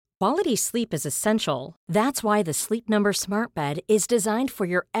Quality sleep is essential. That's why the Sleep Number Smart Bed is designed for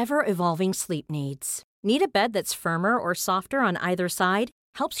your ever-evolving sleep needs. Need a bed that's firmer or softer on either side?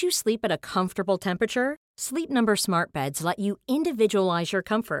 Helps you sleep at a comfortable temperature? Sleep Number Smart Beds let you individualize your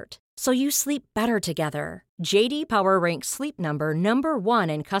comfort, so you sleep better together. JD Power ranks Sleep Number number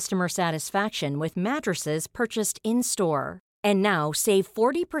 1 in customer satisfaction with mattresses purchased in-store. And now, save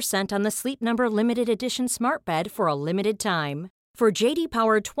 40% on the Sleep Number Limited Edition Smart Bed for a limited time. For JD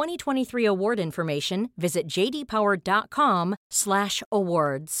Power 2023 award information, visit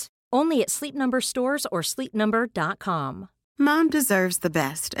jdpower.com/awards. Only at Sleep Number stores or sleepnumber.com. Mom deserves the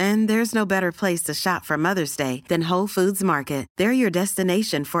best, and there's no better place to shop for Mother's Day than Whole Foods Market. They're your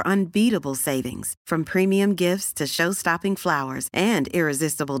destination for unbeatable savings, from premium gifts to show-stopping flowers and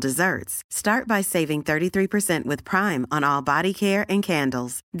irresistible desserts. Start by saving 33% with Prime on all body care and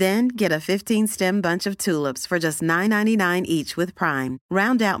candles. Then get a 15-stem bunch of tulips for just $9.99 each with Prime.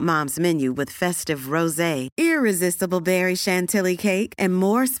 Round out Mom's menu with festive rosé, irresistible berry chantilly cake, and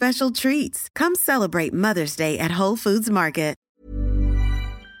more special treats. Come celebrate Mother's Day at Whole Foods Market.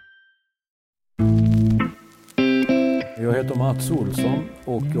 Jag heter Mats Olsson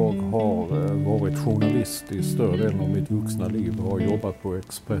och jag har varit journalist i större delen av mitt vuxna liv och har jobbat på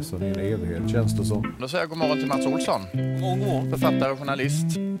Expressen i en evighet, känns det som. Då säger jag god morgon till Mats Olsson. God morgon. Författare och journalist.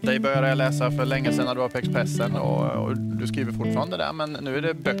 Dig började jag läsa för länge sedan när du var på Expressen och du skriver fortfarande där, men nu är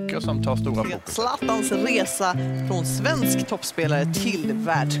det böcker som tar stora fokus. Zlatans resa från svensk toppspelare till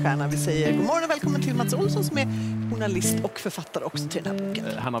världsstjärna. Vi säger god morgon och välkommen till Mats Olsson som är journalist och författare också till den här boken.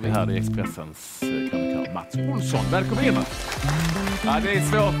 Han har vi här i Expressens krönikör Mats Olsson. Välkommen in! Ja, det är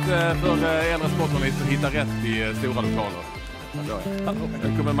svårt för äldre sportjournalister att hitta rätt i stora lokaler.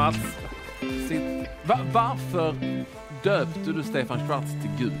 Välkommen Mats. Varför döpte du Stefan Schwarz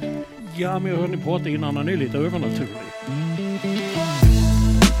till Gud? Ja, men jag hörde ni prata innan, han är lite övernaturlig.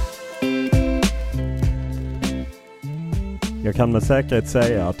 Jag kan med säkerhet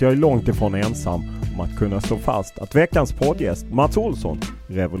säga att jag är långt ifrån ensam om att kunna slå fast att veckans poddgäst Mats Olsson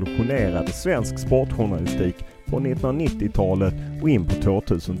revolutionerade svensk sportjournalistik på 1990-talet och in på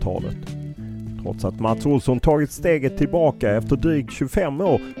 2000-talet. Trots att Mats Olsson tagit steget tillbaka efter drygt 25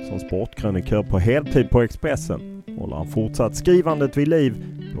 år som sportkrönikör på heltid på Expressen håller han fortsatt skrivandet vid liv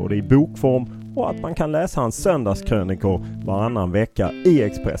både i bokform och att man kan läsa hans söndagskrönikor varannan vecka i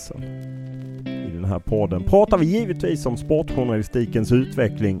Expressen. I den här podden pratar vi givetvis om sportjournalistikens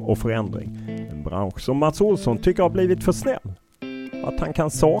utveckling och förändring. En bransch som Mats Olsson tycker har blivit för snäll. Att han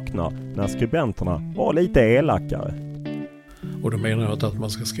kan sakna när skribenterna var lite elakare. Och då menar jag att man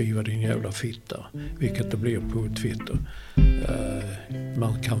ska skriva din jävla fitta, vilket det blir på Twitter.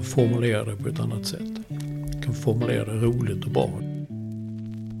 Man kan formulera det på ett annat sätt. Man kan formulera det roligt och bra.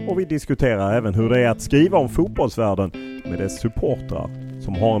 Och vi diskuterar även hur det är att skriva om fotbollsvärlden med dess supportrar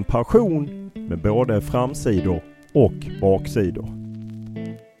som har en passion med både framsidor och baksidor.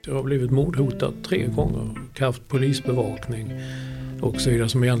 Jag har blivit mordhotad 3 gånger, haft polisbevakning och så vidare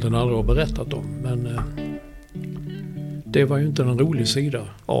som jag egentligen aldrig har berättat om. Men det var ju inte en rolig sida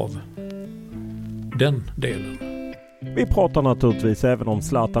av den delen. Vi pratar naturligtvis även om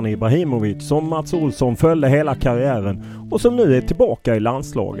Zlatan Ibrahimovic som Mats Olsson följde hela karriären och som nu är tillbaka i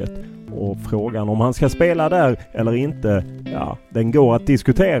landslaget. Och frågan om han ska spela där eller inte, ja, den går att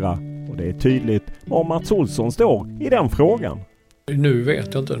diskutera. Och det är tydligt var Mats Olsson står i den frågan. Nu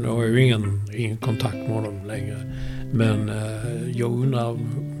vet jag inte, nu har jag ju ingen kontakt med honom längre. Men jag undrar,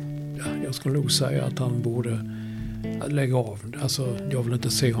 jag skulle nog säga att han borde lägga av. Alltså, jag vill inte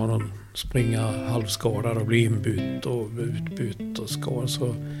se honom springa halvskadad och bli inbytt och utbytt och skadad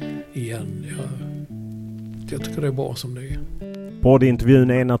så igen. Jag tycker det är bra som det är.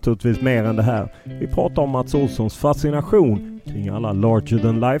 Poddintervjun är naturligtvis mer än det här. Vi pratar om Mats Olssons fascination kring alla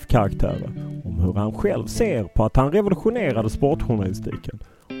larger-than-life-karaktärer. Om hur han själv ser på att han revolutionerade sportjournalistiken.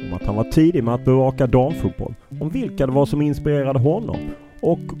 Om att han var tidig med att bevaka damfotboll. Om vilka det var som inspirerade honom.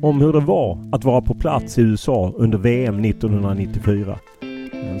 Och om hur det var att vara på plats i USA under VM 1994.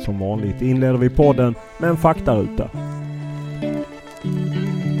 Men som vanligt inleder vi podden med en faktaruta.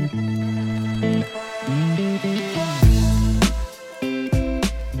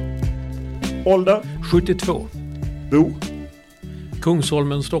 Ålder? 72. Bo?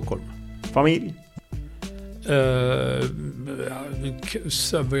 Kungsholmen, Stockholm. Familj?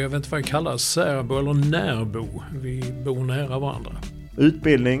 Jag vet inte vad jag kallar särbo eller närbo. Vi bor nära varandra.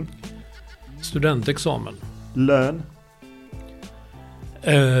 Utbildning? Studentexamen. Lön?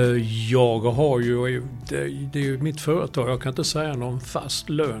 Jag har ju, det är ju mitt företag. Jag kan inte säga någon fast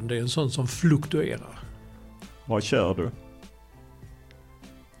lön. Det är en sån som fluktuerar. Vad kör du?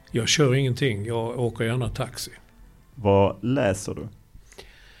 Jag kör ingenting. Jag åker gärna taxi. Vad läser du?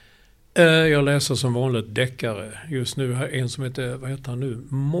 Jag läser som vanligt deckare. Just nu har en som heter, vad heter han nu?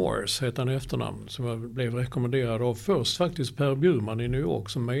 Morse heter han i efternamn. Som jag blev rekommenderad av först faktiskt Per Bjurman i New York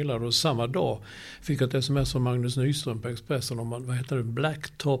som mejlade. Och samma dag fick jag ett sms av Magnus Nyström på Expressen om, vad heter det,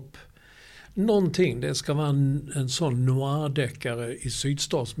 Blacktop någonting. Det ska vara en sån noir-deckare i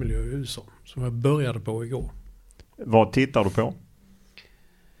sydstatsmiljö i USA. Som jag började på igår. Vad tittar du på?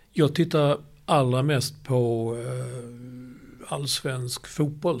 Jag tittar allra mest på allsvensk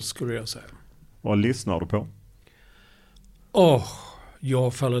fotboll skulle jag säga. Vad lyssnar du på?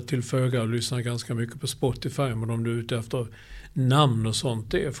 Jag faller till föga och lyssnar ganska mycket på Spotify, men om du är ute efter namn och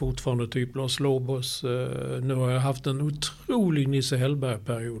sånt, det är fortfarande typ Lars Lobos. Nu har jag haft en otrolig Nisse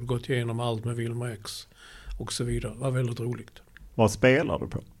Hellberg-period, gått igenom allt med Wilmer X och så vidare. Det var väldigt roligt. Vad spelar du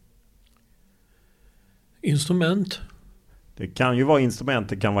på? Instrument. Det kan ju vara instrument,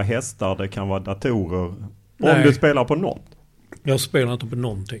 det kan vara hästar, det kan vara datorer. Nej. Om du spelar på något. Jag spelar inte på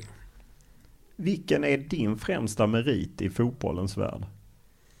någonting. Vilken är din främsta merit i fotbollens värld?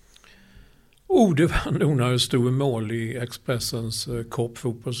 Det var nog när jag stod i mål i Expressens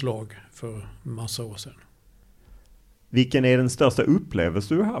korpfotbollslag för massa år sedan. Vilken är den största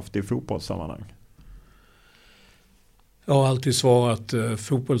upplevelse du har haft i fotbollssammanhang? Jag har alltid svarat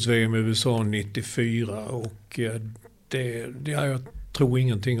fotbolls-VM i USA 94 och jag tror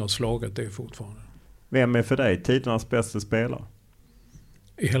ingenting har slagit det fortfarande. Vem är för dig tidernas bästa spelare?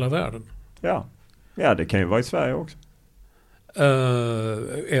 I hela världen? Ja, det kan ju vara i Sverige också.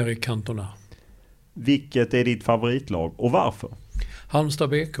 Erik Cantona. Vilket är ditt favoritlag och varför? Halmstad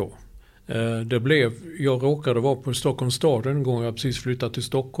BK. Jag råkade vara på Stockholms stad en gång. Jag precis flyttat till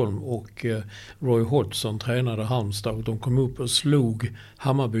Stockholm och Roy Hodgson tränade Halmstad och de kom upp och slog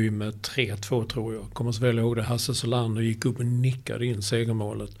Hammarby med 3-2 tror jag. Kommer så väl ihåg det. Hasse Solander gick upp och nickade in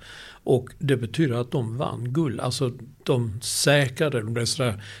segermålet. Och det betyder att de vann guld. Alltså de säkrade, de blev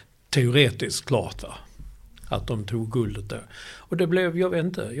sådär teoretiskt klart va. Att de tog guldet där. Och det blev, jag vet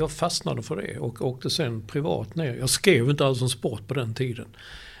inte, jag fastnade för det och åkte sen privat ner. Jag skrev inte alls om sport på den tiden.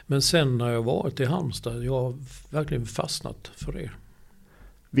 Men sen när jag varit i Halmstad, jag har verkligen fastnat för det.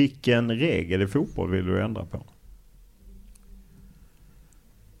 Vilken regel i fotboll vill du ändra på?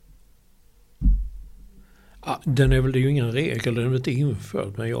 Det är ju ingen regel, den är inte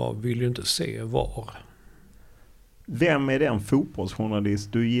införd, men jag vill ju inte se var. Vem är den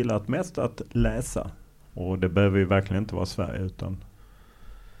fotbollsjournalist du gillat mest att läsa? Och det behöver ju verkligen inte vara Sverige utan...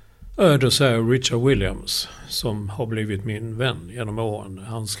 Då säger jag Richard Williams som har blivit min vän genom åren.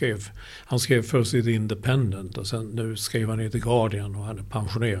 Han skrev först i The Independent och sen nu skriver han i The Guardian och han är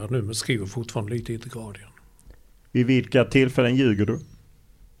pensionerad nu men skriver fortfarande lite i The Guardian. Vid vilka tillfällen ljuger du?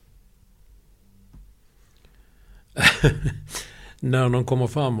 När någon kommer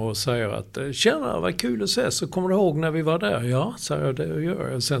fram och säger att tjena vad kul att se, så kommer du ihåg när vi var där? Ja, så jag, det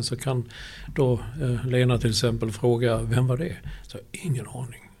gör jag. Sen så kan då Lena till exempel fråga, vem var det? Så ingen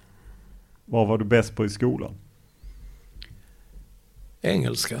aning. Vad var du bäst på i skolan?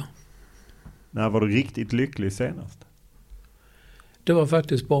 Engelska. När var du riktigt lycklig senast? Det var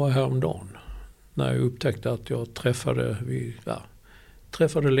faktiskt bara häromdagen. När jag upptäckte att jag träffade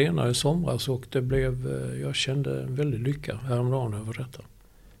Lena i somras och jag kände en väldigt lycka häromdagen över detta.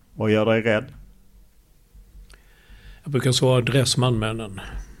 Vad gör dig rädd? Jag brukar svara Dressmanmännen.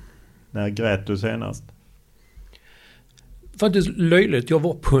 När grät du senast? Faktiskt löjligt. Jag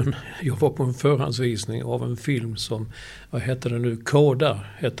var på en förhandsvisning av en film som, vad heter den nu? Koda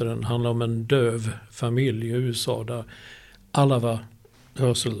heter den. Handlar om en döv familj i USA där alla var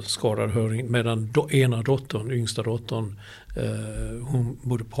hörselskadad medan ena dottern, yngsta dottern, hon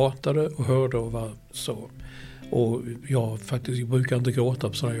både pratade och hörde och var så. Och jag brukar inte gråta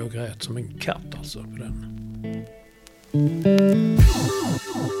på sådana, jag grät som en katt alltså på den.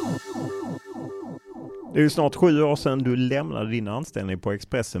 Det är ju snart 7 år sedan du lämnade din anställning på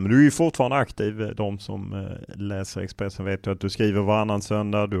Expressen. Men du är ju fortfarande aktiv. De som läser Expressen vet ju att du skriver varannan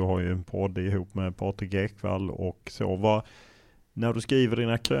söndag. Du har ju en podd ihop med Patrik Ekwall och så. När du skriver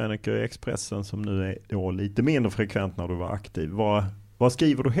dina krönikor i Expressen som nu är då lite mindre frekvent när du var aktiv. Vad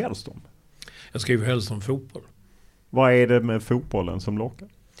skriver du helst om? Jag skriver helst om fotboll. Vad är det med fotbollen som lockar?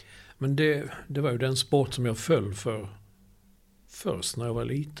 Men det var ju den sport som jag föll för först när jag var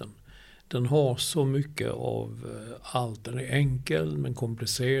liten. Den har så mycket av allt. Den är enkel men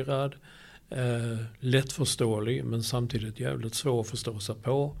komplicerad. Lättförståelig men samtidigt jävligt svår att förstå sig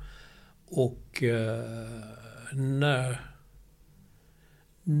på. Och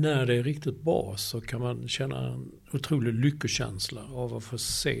när det är riktigt bra så kan man känna en otrolig lyckokänsla av att få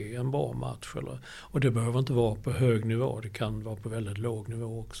se en bra match. Och det behöver inte vara på hög nivå. Det kan vara på väldigt låg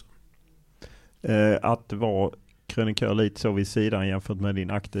nivå också. Att vara krönikör lite så vid sidan jämfört med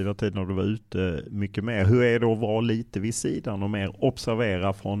din aktiva tid när du var ute mycket mer. Hur är det att vara lite vid sidan och mer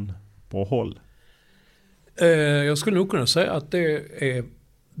observera från på håll? Jag skulle nog kunna säga att det är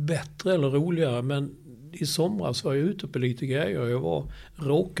bättre eller roligare, men i somras var jag ute på lite grejer. Jag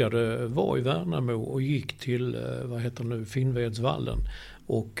råkade vara i Värnamo och gick till Finnvedsvallen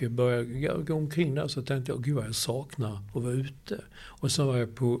och började gå omkring där, så tänkte jag, gud vad jag saknar att vara ute. Och så var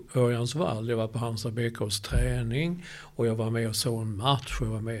jag på Örjansvall, jag var på Halmstad BKs träning och jag var med och såg en match och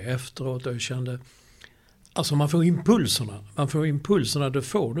jag var med efteråt och jag kände, alltså man får impulserna, det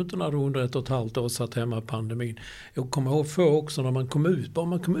får du inte när du under 1,5 år satt hemma i pandemin. Jag kommer ihåg för också när man kom ut, bara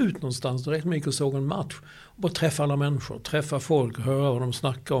man kom ut någonstans direkt mycket och såg en match och bara träffa alla människor, träffa folk, höra vad de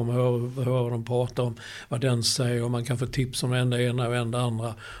snackar om, höra vad de pratar om, vad den säger, och man kan få tips om ena och enda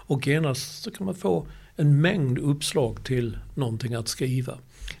andra, och genast så kan man få en mängd uppslag till någonting att skriva.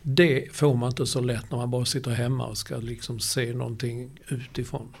 Det får man inte så lätt när man bara sitter hemma och ska liksom se någonting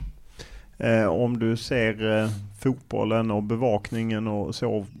utifrån. Om du ser fotbollen och bevakningen och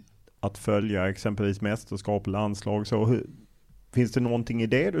så, att följa exempelvis mästerskap, landslag, så finns det någonting i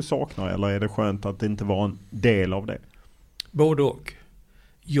det du saknar, eller är det skönt att det inte var en del av det? Både och.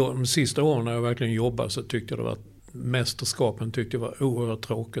 De sista åren när jag verkligen jobbade så tyckte jag det var mästerskapen tyckte jag var oerhört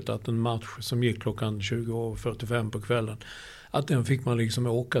tråkigt, att en match som gick klockan 20:45 på kvällen, att den fick man liksom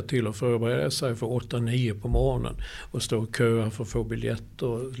åka till och förbereda sig för 8-9 på morgonen och stå och köa för att få biljetter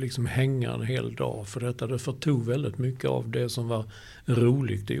och liksom hänga en hel dag för detta. Det förtog väldigt mycket av det som var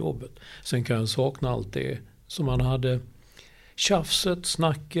roligt i jobbet. Sen kan jag sakna allt det som man hade, tjafset,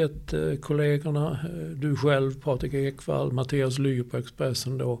 snacket, kollegorna, du själv, Patrik Ekwall, Mattias Ly på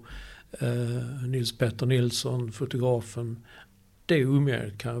Expressen då, Nils Petter Nilsson, fotografen. Det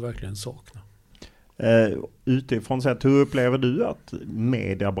umgänget kan jag verkligen sakna. Utifrån sett, hur upplever du att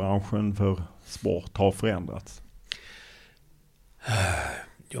mediebranschen för sport har förändrats?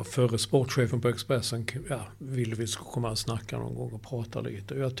 Ja, förre sportchefen på Expressen ville vi skulle komma och snacka någon gång och prata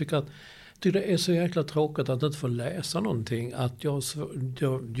lite. Jag tycker det är så jäkla tråkigt att inte få läsa någonting. Att jag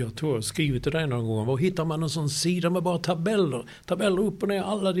tror jag skrivit till dig någon gång. Var hittar man en sån sida med bara tabeller upp och ner,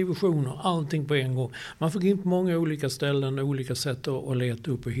 alla divisioner, allting på en gång. Man får gå in på många olika ställen, olika sätt att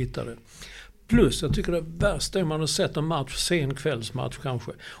leta upp och hitta det. Plus, jag tycker det värsta är man har sett en match, sen kvällsmatch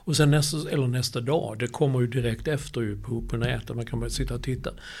kanske. Och sen nästa dag, det kommer ju direkt efter ju på nätet, man kan bara sitta och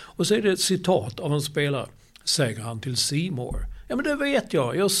titta. Och så är det ett citat av en spelare, säger han till C More. Ja, men det vet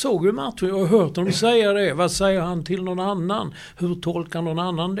jag såg ju matchen, jag har hört dem säga det. Vad säger han till någon annan? Hur tolkar någon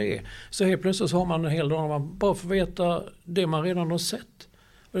annan det? Så helt plötsligt så har man en hel dag när man bara får veta det man redan har sett.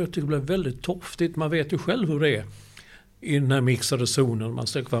 Och jag tycker det blir väldigt torftigt, man vet ju själv hur det är. I den här mixade zonen, man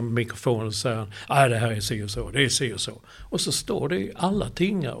ställer fram mikrofonen och säger det här är si och så, det är si och så. Och så står det i alla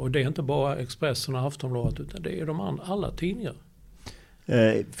tidningar, och det är inte bara Expressen och Aftonbladet, utan det är alla tidningar.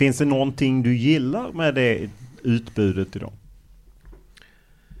 Finns det någonting du gillar med det utbudet idag?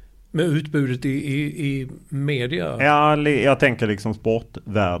 Med utbudet i media? Ja, jag tänker liksom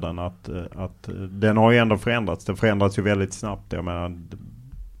sportvärlden, att den har ju ändå förändrats. Det förändras ju väldigt snabbt. Jag menar,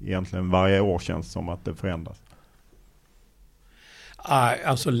 egentligen varje år känns som att det förändras.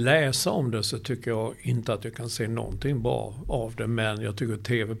 Alltså läsa om det så tycker jag inte att jag kan se någonting bra av det, men jag tycker att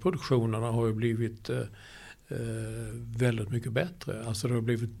tv-produktionerna har ju blivit väldigt mycket bättre. Alltså det har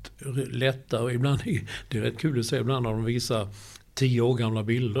blivit lättare. Ibland, det är rätt kul att se ibland när de visar 10 år gamla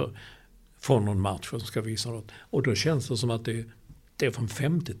bilder från någon match som ska visa något. Och då känns det som att det är från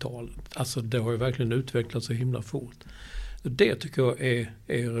 50-talet. Alltså det har ju verkligen utvecklats så himla fort. Det tycker jag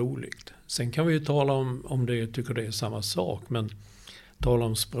är roligt. Sen kan vi ju tala om det, jag tycker det är samma sak, men tala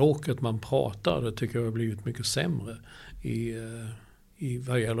om språket man pratar, det tycker jag har blivit mycket sämre i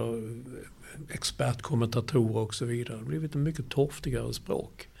vad gäller expertkommentatorer och så vidare. Det har blivit en mycket torftigare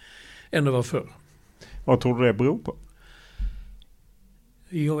språk än det var förr. Vad tror du det beror på?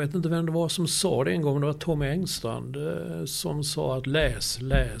 Jag vet inte vem det var som sa det en gång. Det var Tommy Engstrand som sa att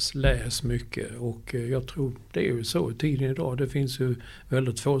läs mycket. Och jag tror det är ju så i tiden idag. Det finns ju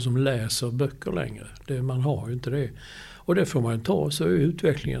väldigt få som läser böcker längre. Man har ju inte det. Och det får man ta, så är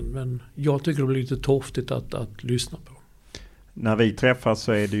utvecklingen. Men jag tycker det blir lite torftigt att lyssna på. När vi träffas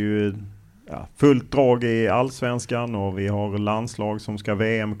så är det ju fullt drag i allsvenskan, och vi har landslag som ska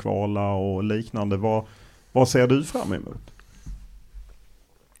VM-kvala och liknande. Vad ser du fram emot?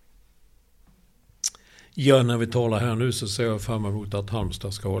 Ja, när vi talar här nu så ser jag fram emot att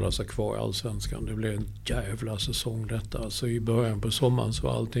Halmstad ska hålla sig kvar i allsvenskan. Det blir en jävla säsong detta. Alltså i början på sommaren så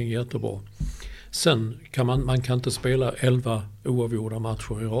var allting jättebra. Sen kan man kan inte spela 11 oavgjorda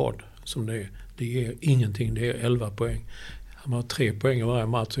matcher i rad som det är. Det är ingenting, det är 11 poäng. Man har 3 poäng i varje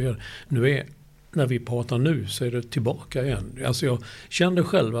match. Nu är när vi pratar nu så är det tillbaka igen. Alltså jag kände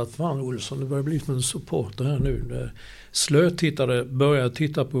själv att fan Olsson, det börjar bli en supporter här nu. Slötittade, började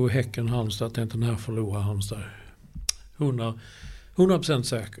titta på Häcken-Halmstad, att inte när förlorar Halmstad. 100%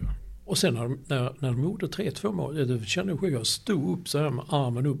 säker. Och sen när de gjorde 3-2 mål, det kände jag jag stod upp så här med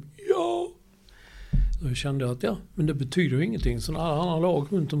armen upp. Ja! Så jag kände att men det betyder ju ingenting. Så alla andra lag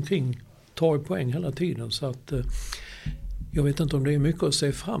runt omkring tar ju poäng hela tiden. Så att jag vet inte om det är mycket att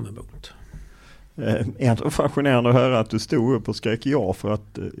se fram emot. Ändå fascinerande att höra att du stod upp och skrek ja, för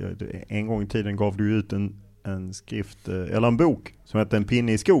att en gång i tiden gav du ut en skrift, eller en bok som heter En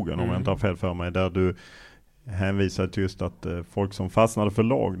pinne i skogen, om jag inte har fel för mig, där du hänvisade till just att folk som fastnade för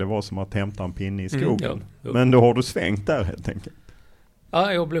lag, det var som att hämta en pinne i skogen. Ja. Men då har du svängt där helt enkelt.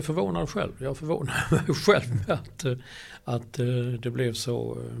 Ja, jag blev förvånad själv. Jag förvånade mig själv med att det blev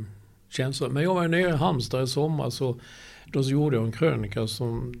så känsligt. Men jag var nere i Halmstad i sommar, så då gjorde jag en krönika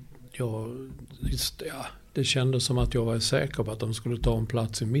som det kändes som att jag var säker på att de skulle ta en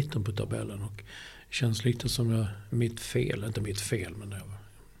plats i mitten på tabellen, och det känns lite som inte mitt fel, men det var...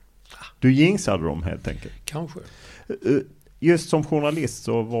 Du jinxade dem helt enkelt? Kanske. Just som journalist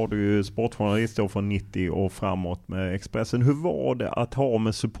så var du ju sportjournalist då från 90 år framåt med Expressen. Hur var det att ha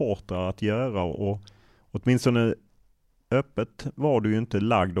med supportrar att göra? Och åtminstone öppet var du ju inte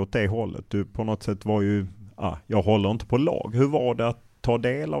lagd åt det hållet. Du på något sätt var ju, jag håller inte på lag. Hur var det att ta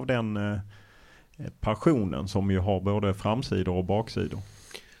del av den passionen som ju har både framsidor och baksidor?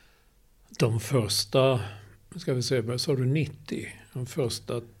 De första, sa du 90? De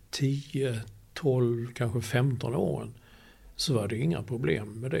första 10, 12, kanske 15 åren så var det inga problem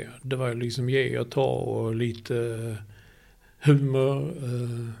med det. Det var liksom ge och ta och lite humor.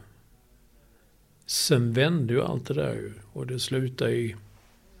 Sen vände ju allt det där ju, och det slutade i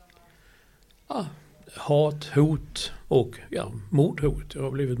hat, hot och mordhot. Jag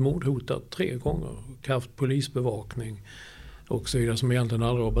har blivit mordhotad 3 gånger och haft polisbevakning och så vidare, som jag egentligen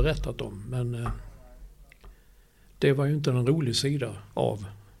aldrig har berättat om. Men det var ju inte en rolig sida av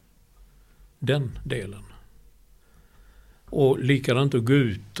den delen. Och likadant att gå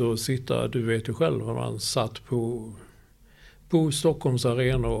ut och sitta, du vet ju själv, när man satt på Stockholms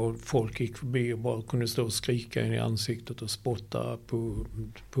arena och folk gick förbi och bara kunde stå och skrika in i ansiktet och spotta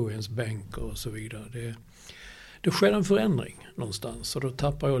på ens bänk och så vidare. Det sker en förändring någonstans, och då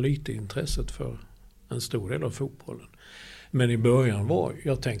tappar jag lite intresset för en stor del av fotbollen. Men i början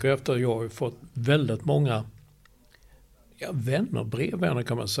jag tänker efter att jag har fått väldigt många brevvänner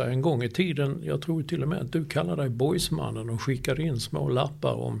kan man säga. En gång i tiden, jag tror till och med att du kallade dig boysmannen och skickade in små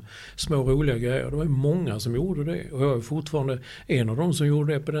lappar om små roliga grejer. Det var ju många som gjorde det, och jag är fortfarande en av dem som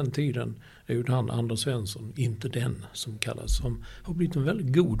gjorde det på den tiden. Det är ju han Anders Svensson, inte den som kallas, som har blivit en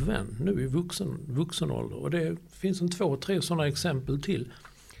väldigt god vän nu i vuxen ålder. Och det finns 2-3 sådana exempel till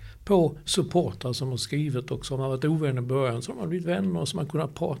på supportrar som har skrivit och som har varit ovänner i början, som har blivit vänner och som har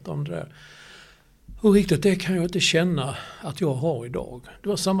kunnat prata om det där. Och riktigt, det kan jag inte känna att jag har idag. Det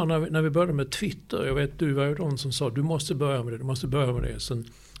var samma när vi började med Twitter. Jag vet, du var ju de som sa du måste börja med det. Sen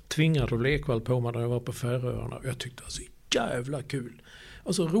tvingade Lekvall på mig när jag var på Färöarna. Jag tyckte det var så jävla kul.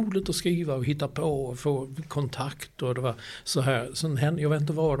 Alltså roligt att skriva och hitta på och få kontakt. Och det var så här. Sen hände, jag vet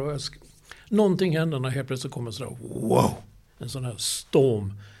inte vad det var. Någonting hände när helt plötsligt kommer så där, wow! En sån här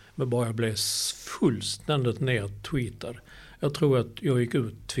storm. Men bara jag blev fullständigt nedtweetad. Jag tror att jag gick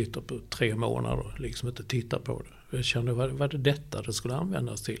ut Twitter på 3 månader och liksom inte titta på det. Jag kände, vad det detta det skulle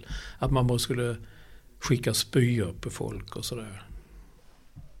användas till? Att man bara skulle skicka spyor på folk och sådär.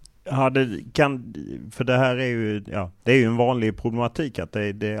 Ja, för det här är ju, det är ju en vanlig problematik att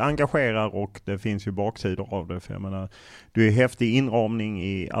det engagerar, och det finns ju baksidor av det. För jag menar, du är häftig inramning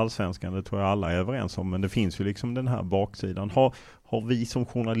i Allsvenskan, det tror jag alla är överens om, men det finns ju liksom den här baksidan. Har vi som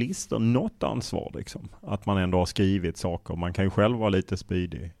journalister något ansvar liksom? Att man ändå har skrivit saker. Man kan ju själv vara lite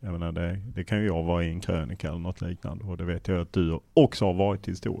spydig. Jag menar, det kan ju jag vara i en krönika eller något liknande, och det vet jag att du också har varit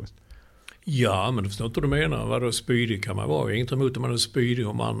historiskt. Ja, men du förstår inte vad du menar. Vadå spydig kan man vara? Jag är inte emot om man är spydig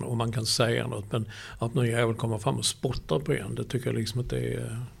om man kan säga något. Men att någon jävel kommer fram och spottar på en, det tycker jag liksom att det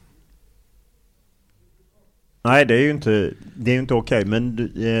är... Nej, det är ju inte okej. Men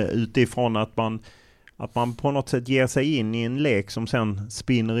utifrån att man på något sätt ger sig in i en lek som sen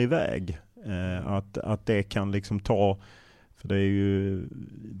spinner iväg. Att det kan liksom ta... För det är ju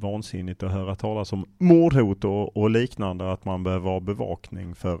vansinnigt att höra talas om mordhot och liknande, att man behöver ha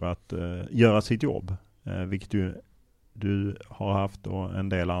bevakning för att göra sitt jobb. Vilket du har haft och en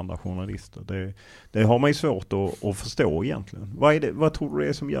del andra journalister. Det har man ju svårt att förstå egentligen. Vad tror du det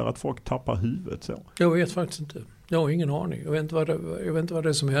är som gör att folk tappar huvudet så? Jag vet faktiskt inte. Jag har ingen aning. Jag vet inte vad det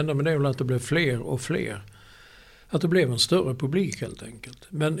är som händer, men det är väl att det blir fler och fler. Att det blev en större publik helt enkelt.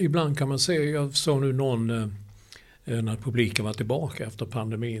 Men ibland kan man se, jag såg nu någon, när publiken var tillbaka efter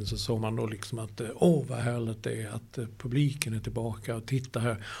pandemin, så såg man då liksom att vad härligt det är att publiken är tillbaka och titta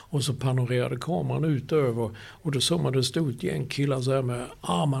här. Och så panorerade kameran ut över och då såg man det stod ett gäng killar så här med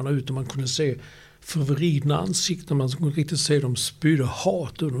armarna ut och man kunde se förvridna ansikten. Man kunde riktigt se dem spydde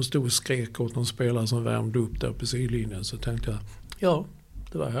hat och de stod och skrek åt de spelare som värmde upp där på sidlinjen. Så tänkte jag, ja,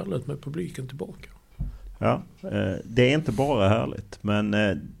 det var härligt med publiken tillbaka. Ja, det är inte bara härligt, men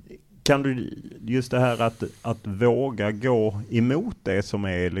kan du just det här att våga gå emot det som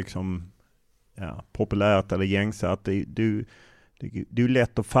är liksom populärt eller gängse, att det är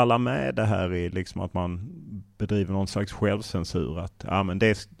lätt att falla med det här i liksom att man bedriver någon slags självcensur, att men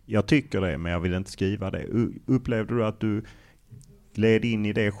jag tycker det men jag vill inte skriva det. Upplevde du att du gled in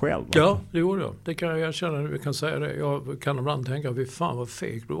i det själv? Ja, det gjorde jag. Det kan jag känna, vi kan säga det. Jag kan ibland tänka, vi fan vad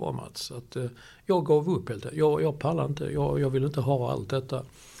feg du var, Mats. Att, jag gav upp helt. Jag pallar inte. Jag vill inte ha allt detta.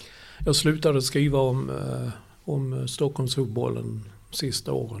 Jag slutade skriva om Stockholmsfotbollen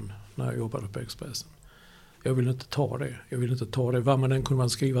sista åren när jag jobbade på Expressen. Jag vill inte ta det. Vad man än kunde man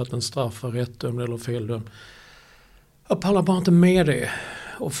skriva att en straff var rättdömd eller feldömd. Jag pallar bara inte med det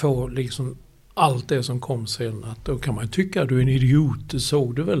och få liksom allt det som kom sen. Att då kan man tycka att du är en idiot. Du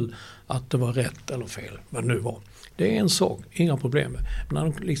såg du väl att det var rätt eller fel. Vad det nu var. Det är en sak, inga problem. Men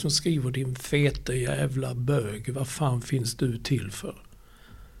när de liksom skriver din feta jävla bög. Vad fan finns du till för?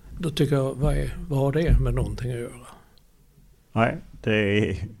 Då tycker jag, vad har det med någonting att göra? Nej,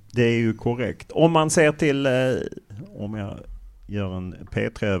 det är ju korrekt. Om man ser till, om jag gör en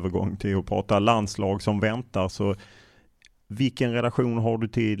P3-övergång till att prata landslag som väntar, så vilken relation har du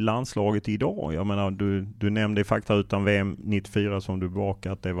till landslaget idag? Jag menar, du nämnde i Fakta utan VM 94 som du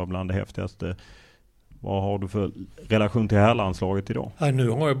bevakade att det var bland det häftigaste. Vad har du för relation till herrlandslaget idag? Nej, nu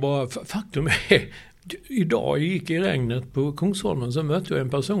har jag bara, faktum är, idag gick i regnet på Kungsholmen så mötte jag en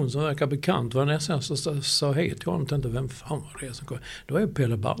person som verkar bekant. Var nästan så hej till honom. Jag tänkte, vem fan var det som kom? Det var ju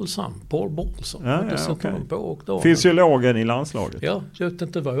Pelle Balsam, Paul Bolsson. Okay. Fysiologen i landslaget. Ja, jag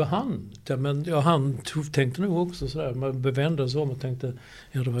tänkte, det var ju han. Men han tänkte nog också sådär. Man bevände sig om och tänkte,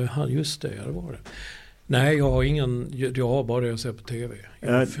 ja det var ju han, just det, ja det var det. Nej, jag har bara det jag ser på tv.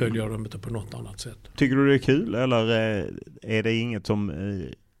 Jag följer dem inte på något annat sätt. Tycker du det är kul eller är det inget som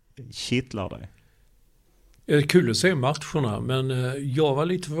kittlar dig? Det är kul att se matcherna, men jag var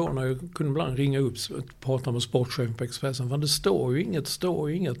lite förvånad. Jag kunde ibland ringa upp och prata med sportchefen på Expressen. För det står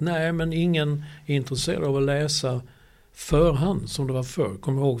ju inget. Nej, men ingen är intresserad av att läsa förhand som det var förr.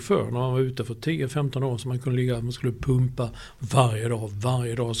 Kommer ihåg förr när man var ute för 10-15 år så man kunde ligga, man skulle pumpa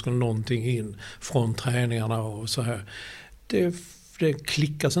varje dag skulle någonting in från träningarna och så här. Det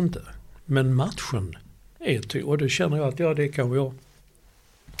klickas inte. Men matchen är och det känner jag att det kan jag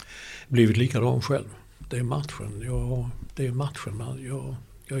blivit likadan själv. Det är matchen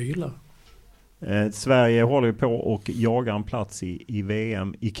jag gillar. Sverige håller på och jagar en plats i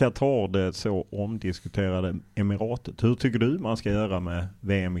VM. I Qatar, det så omdiskuterade Emiratet. Hur tycker du man ska göra med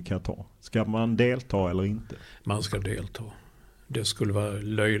VM i Qatar? Ska man delta eller inte? Man ska delta. Det skulle vara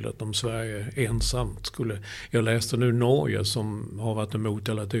löjligt om Sverige ensamt skulle... Jag läste nu Norge som har varit emot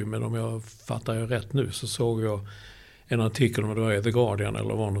hela tiden, men om jag fattar rätt nu så såg jag en artikel om det var The Guardian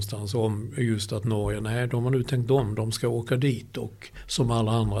eller var någonstans om just att Norge, de har nu tänkt om, de ska åka dit och som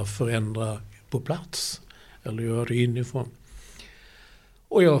alla andra förändra på plats eller göra det inifrån.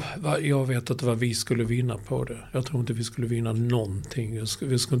 Och jag vet att vad vi skulle vinna på det. Jag tror inte vi skulle vinna någonting.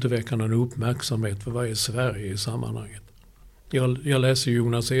 Vi skulle inte väcka någon uppmärksamhet för vad är Sverige i sammanhanget. Jag läser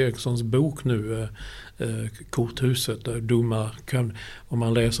Jonas Erikssons bok nu, Korthuset, om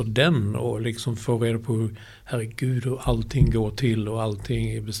man läser den och liksom får reda på hur, herregud, hur allting går till och allting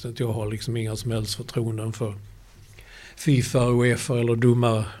är bestämt. Jag har liksom inga som helst förtroenden för FIFA, UEFA eller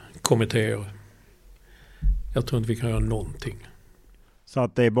dumma kommittéer. Jag tror inte vi kan göra någonting. Så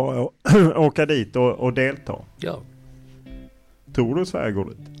att det är bara att åka dit och delta? Ja. Tror du Sverige går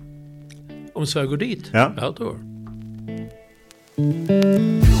dit? Om Sverige går dit? Ja. Jag tror.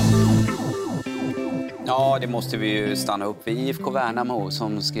 Ja, det måste vi ju stanna upp vid. IFK Värnamo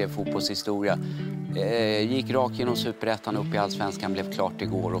som skrev fotbollshistoria gick rakt genom Superettan upp i Allsvenskan, blev klart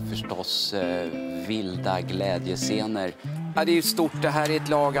igår och förstås vilda glädjescener. Ja, det är ju stort. Det här är ett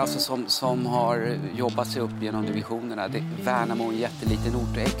lag alltså som har jobbat sig upp genom divisionerna. Värnamo är en jätteliten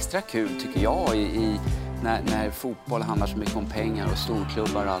ort och extra kul tycker jag när fotboll handlar så mycket om pengar och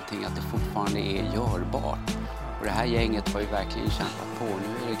storklubbar och allting, att det fortfarande är görbart. Och det här gänget har ju verkligen kämpat på.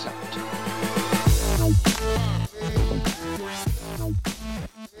 Nu är det klart.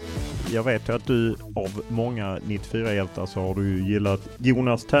 Jag vet ju att du av många 94-hjältar så har du gillat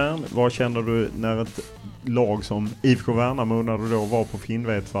Jonas Tern. Vad känner du när ett lag som IFK Värnamo när du då var på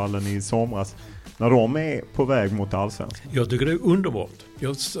Finnvedsvallen i somras, när de är på väg mot allsvenskan? Jag tycker det är underbart.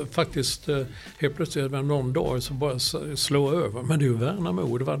 Jag faktiskt helt plötsligt någon dag så bara slå över. Men det är ju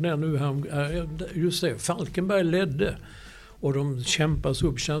Värnamo. Det var där nu just det, Falkenberg ledde. Och de kämpas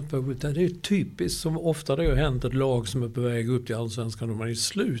upp. Det är typiskt som ofta det har hänt ett lag som är på väg upp till allsvenskan. Och man i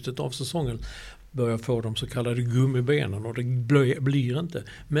slutet av säsongen börjar få de så kallade gummibenen. Och det blir inte.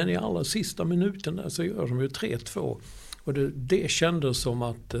 Men i allra sista minuten där så gör de ju 3-2. Och det kändes som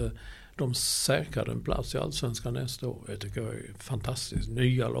att de säkrade en plats i allsvenskan nästa år. Jag tycker det är fantastiskt.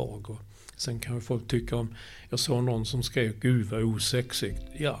 Nya lag. Och sen kan ju folk tycka om... Jag såg någon som skrev gud vad osexigt.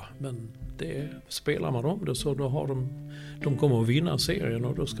 Ja, men det spelar man om det så då har de kommer att vinna serien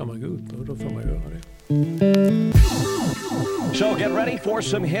och då ska man gå upp och då får man göra det. So get ready for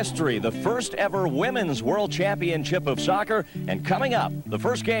some history. The first ever Women's World Championship of Soccer, and coming up, the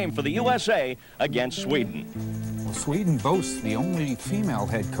first game for the USA against Sweden. Well, Sweden boasts the only female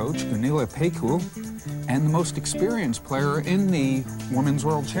head coach, Gunilla Pekul, and the most experienced player in the Women's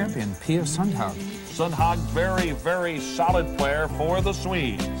World Champion, Pia Sundhage. Sundhage, very, very solid player for the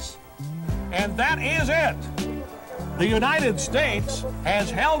Swedes. And that is it. The United States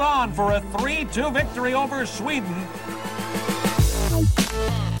has held on for a 3-2 victory over Sweden.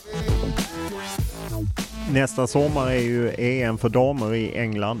 Nästa sommar är ju EM för damer i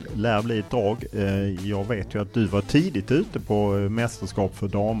England. Lär bli ett drag. Jag vet ju att du var tidigt ute på mästerskap för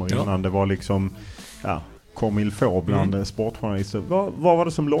damer innan det var liksom comme il faut bland sportjournalister. Vad var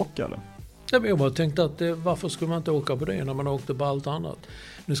det som lockade? Jag bara tänkte att varför skulle man inte åka på det när man åkte på allt annat?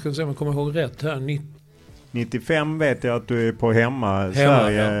 Nu ska vi se om jag kommer ihåg rätt här. 95 vet jag att du är på hemma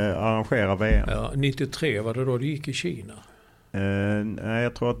Sverige arrangerar VM. Ja, 93 var det då det gick i Kina. Nej,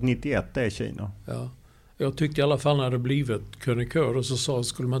 jag tror att 91 är Kina. Ja. Jag tyckte i alla fall när det blivit krönikör och så sa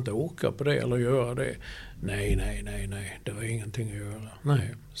skulle man inte åka på det eller göra det. Nej. Det var ingenting att göra.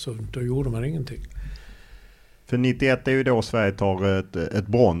 Nej, så då gjorde man ingenting. För 91 är ju då Sverige tar ett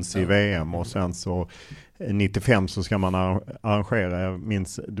brons i VM och sen så 95 så ska man arrangera. Jag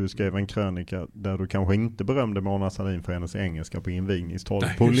minns du skrev en krönika där du kanske inte berömde Mona Sahlin för hennes engelska på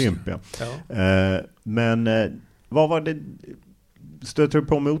invigningstalet på Olympia. Ja. Men vad var det... Stöter du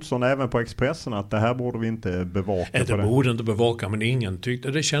på motstånd även på Expressen att det här borde vi inte bevaka? Det borde inte bevaka, men ingen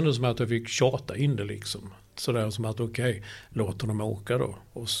tyckte. Det kändes som att jag fick tjata in det liksom. Sådär som att okej, låter dem åka då.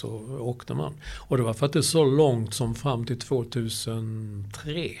 Och så åkte man. Och det var faktiskt så långt som fram till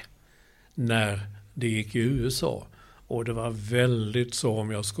 2003 när det gick i USA. Och det var väldigt så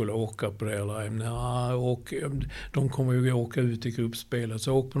om jag skulle åka på det eller och de kommer ju åka ut i gruppspelet. Så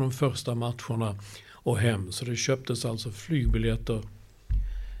jag åkte på de första matcherna och hem. Så det köptes alltså flygbiljetter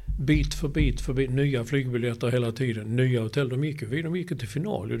bit för bit, nya flygbiljetter hela tiden, nya hotell. De gick ju till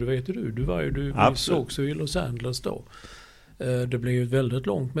final, det vet du. Du såg så i Los Angeles då. Det blev ju ett väldigt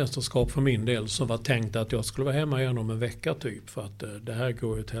långt mästerskap för min del som var tänkt att jag skulle vara hemma igen om en vecka typ för att det här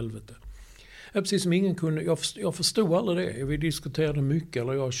går ju ett helvete. Precis som ingen kunde, jag förstod aldrig det. Vi diskuterade mycket,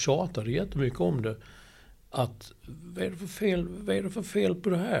 eller jag tjatade jättemycket om det. Att vad är det för fel på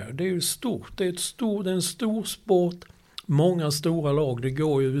det här? Det är ju stort, det är en stor sport. Många stora lag, det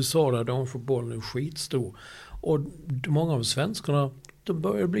går i USA där damfotbollen är skitstor. Och många av svenskarna, de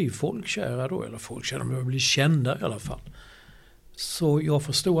börjar bli folkkära då, eller folkkära, de börjar bli kända i alla fall. Så jag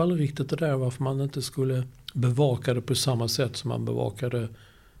förstod aldrig riktigt det där varför man inte skulle bevaka det på samma sätt som man bevakade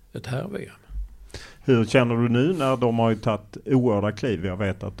ett här-VM. Hur känner du nu när de har ju tagit oerhörda kliv? Jag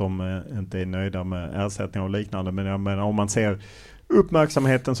vet att de inte är nöjda med ersättningar och liknande, men jag menar om man ser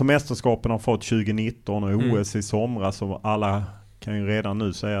uppmärksamheten som mästerskapen har fått 2019 och OS i somras, så alla kan ju redan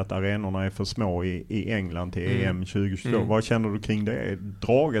nu säga att arenorna är för små i England till EM 2022. Vad känner du kring det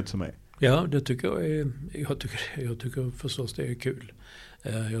draget som är? Ja, det tycker jag tycker förstås det är kul.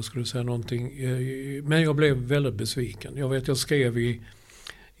 Jag skulle säga någonting, men jag blev väldigt besviken. Jag skrev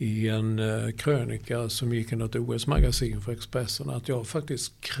i en krönika som gick i något OS-magasin för Expressen att jag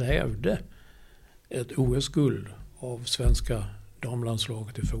faktiskt krävde ett OS-guld av svenska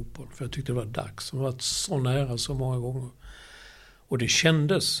damlandslaget i fotboll. För jag tyckte det var dags. De har varit så nära så många gånger. Och det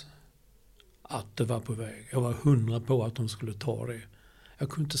kändes att det var på väg. Jag var 100 på att de skulle ta det. Jag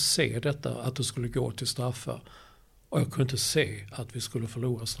kunde inte se detta, att det skulle gå till straffar. Och jag kunde inte se att vi skulle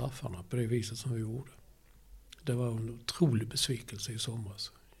förlora straffarna på det viset som vi gjorde. Det var en otrolig besvikelse i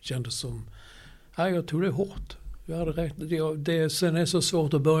somras. Kändes som, jag tog det hårt. Jag hade räknat. Sen är det så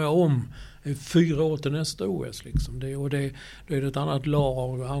svårt att börja om 4 år till nästa OS. Liksom. Då är det ett annat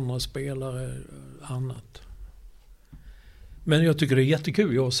lag, andra spelare, annat. Men jag tycker det är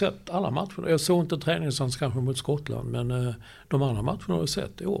jättekul. Jag har sett alla matcher. Jag såg inte träningslands kanske mot Skottland, men de andra matcherna har jag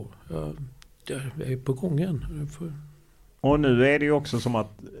sett i år. det är på gång igen. Och nu är det ju också som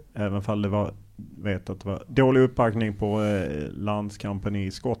att, även fall det var, vet att det var dålig uppbackning på landskampen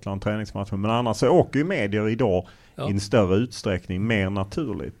i Skottland, träningsmatchen, men annars så åker ju medier idag i en större utsträckning, mer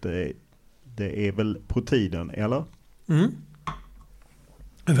naturligt. Det är väl på tiden, eller? Mm.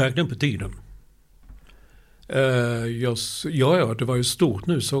 Verkligen på tiden. Ja, det var ju stort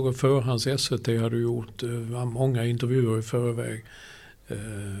nu. Såg förhands SVT hade gjort många intervjuer i förväg.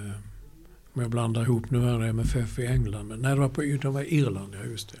 Om jag blandar ihop nu här MFF i England. Men nej, det var Irland, ja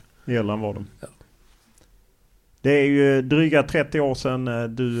just det. Irland var de. Ja. Det är ju dryga 30 år sedan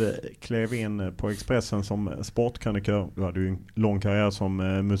du klev in på Expressen som sportkrönikör. Du hade ju en lång karriär som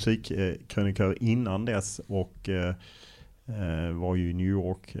musikkrönikör innan dess och var ju i New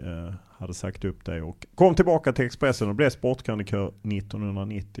York, hade sagt upp dig och kom tillbaka till Expressen och blev sportkrönikör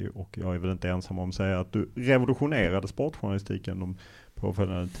 1990 och jag är väl inte ensam om att säga att du revolutionerade sportjournalistiken de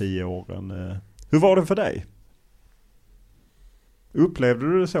påföljande 10 åren. Hur var det för dig?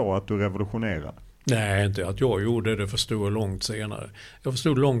 Upplevde du det så att du revolutionerade? Nej, inte att jag gjorde det, förstod jag långt senare. Jag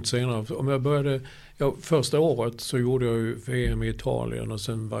förstod långt senare. Om jag började, första året så gjorde jag ju VM i Italien och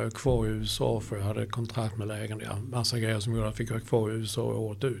sen var jag kvar i USA för jag hade kontrakt med lägen. Massa grejer som gjorde att jag fick vara kvar i USA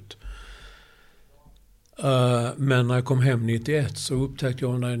året ut. Men när jag kom hem 91 så upptäckte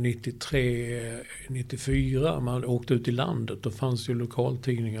jag när 93-94 man åkte ut i landet. Då fanns ju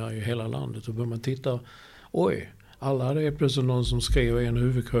lokaltidningar i hela landet. Då började man titta, alla hade plötsligt någon som skrev en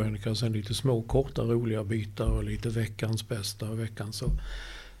huvudkrönika och sen lite små, korta, roliga bitar och lite veckans bästa och veckans så.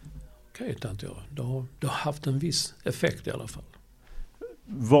 Okej, tänkte jag. Det har haft en viss effekt i alla fall.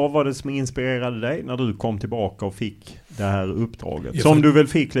 Vad var det som inspirerade dig när du kom tillbaka och fick det här uppdraget? Som du väl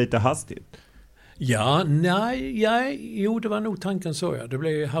fick lite hastigt? Ja, det var nog tanken så ja. Det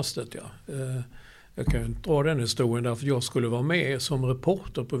blev hastigt ja. Jag kan dra den historien därför jag skulle vara med som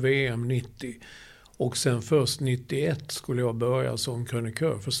reporter på VM 90. Och sen först 91 skulle jag börja som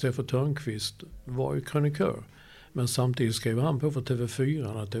krönikör för Steffo Törnqvist var ju krönikör. Men samtidigt skrev han på för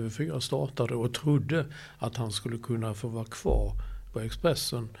TV4 när TV4 startade och trodde att han skulle kunna få vara kvar på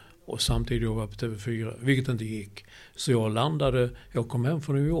Expressen och samtidigt jobba på TV4, vilket inte gick. Så jag kom hem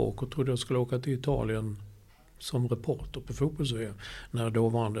från New York och trodde jag skulle åka till Italien som reporter på fotbolls-VM. När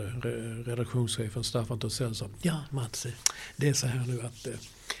dåvarande redaktionschefen Staffan Torssell sa, ja Mats, det är så här nu att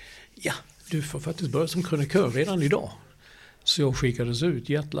du får faktiskt börja som krönikör redan idag. Så jag skickades ut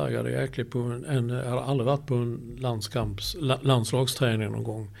jetlaggade jäkligt på jag hade aldrig varit på en landslagsträning någon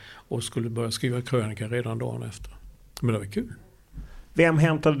gång och skulle börja skriva krönika redan dagen efter. Men det var kul. Vem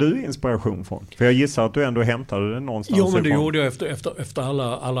hämtade du inspiration från? För jag gissar att du ändå hämtade det någonstans. Jo, men det gjorde jag efter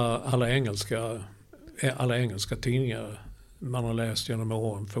alla engelska tidningar man har läst genom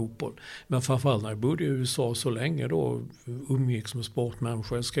åren fotboll. Men framförallt när jag bodde i USA så länge då umgicks med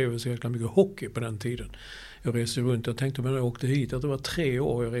sportmänniskor. Jag skrev så jäkla mycket hockey på den tiden. Jag reste runt, jag tänkte när jag åkte hit att det var 3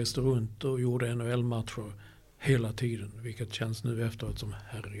 år jag reste runt och gjorde NHL-matcher hela tiden. Vilket känns nu efteråt som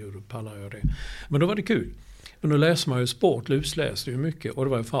herregud, pallar jag det. Men då var det kul. Men då läser man ju sport, lusläste ju mycket och det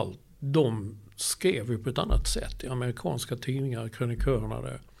var i alla fall, de skrev ju på ett annat sätt i amerikanska tidningar, krönikörerna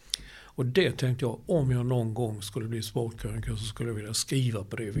där. Och det tänkte jag, om jag någon gång skulle bli sportkrönikör så skulle jag vilja skriva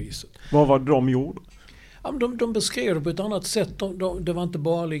på det viset. Vad var det de gjorde? Ja, de beskrev det på ett annat sätt. Det var inte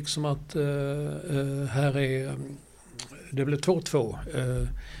bara liksom att här är... Det blev 2-2.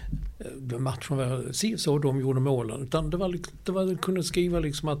 Matchen var så de gjorde målen. Utan det var kunde skriva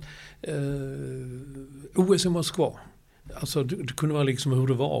liksom att OS i Moskva. Alltså det kunde vara liksom hur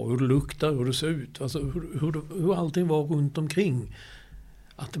det var, hur det luktade, hur det såg ut. Alltså hur allting var runt omkring.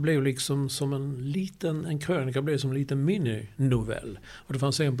 Att det blev liksom som en krönika blev som en liten mini-novell. Och det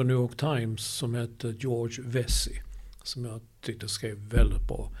fanns en på New York Times som hette George Vesey. Som jag tyckte skrev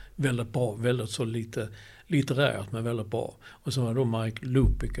väldigt bra, väldigt så lite litterärt men väldigt bra. Och så var då Mike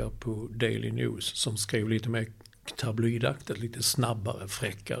Lupica på Daily News som skrev lite mer tabloidaktigt, lite snabbare,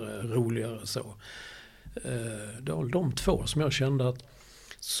 fräckare, roligare så. Det var de två som jag kände att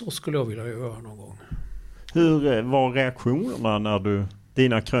så skulle jag vilja göra någon gång. Hur var reaktionerna när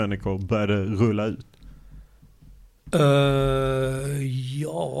dina krönikor började rulla ut?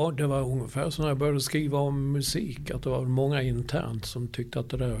 Ja, det var ungefär så när jag började skriva om musik. Att det var många internt som tyckte att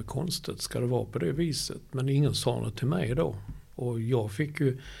det där är konstigt. Ska det vara på det viset? Men ingen sa något till mig då. Och jag fick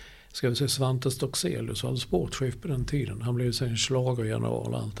ju, ska vi säga Svante Stockselius, var sportchef på den tiden. Han blev ju sen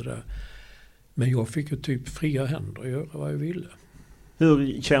schlagergeneral och allt det där. Men jag fick ju typ fria händer att göra vad jag ville.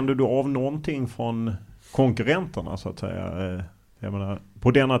 Hur kände du av någonting från konkurrenterna så att säga? Jag menar,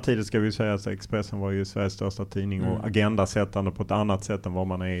 på denna tiden ska vi säga att Expressen var ju Sveriges största tidning och agendasättande på ett annat sätt än vad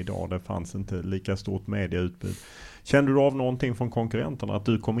man är idag. Det fanns inte lika stort medieutbud. Kände du av någonting från konkurrenterna att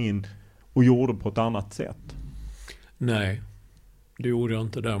du kom in och gjorde på ett annat sätt? Nej, det gjorde jag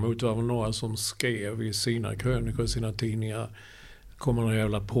inte. Däremot var det några som skrev i sina krönikor och sina tidningar. Kommer några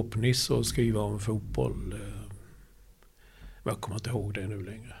jävla popnisse och skriva om fotboll. Jag kommer inte ihåg det nu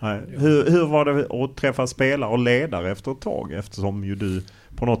längre. Nej. Hur var det att träffa spelare och ledare efter ett tag? Eftersom ju du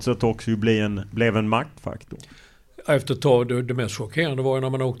på något sätt också blev en maktfaktor. Efter ett tag, det mest chockerande var när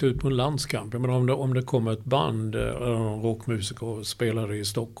man åkte ut på en landskamp. Men om det kom ett band eller någon rockmusiker och spelade i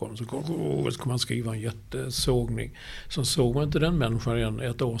Stockholm så kom man skriva en jättesågning. Så såg man inte den människan igen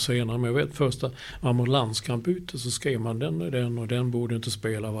ett år senare. Men jag vet först att man var landskamp ute så skrev man den och den borde inte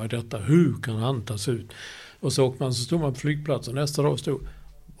spela. Vad är detta? Hur kan han tas ut? Och så åkte man, så stod man på flygplatsen. Nästa dag stod,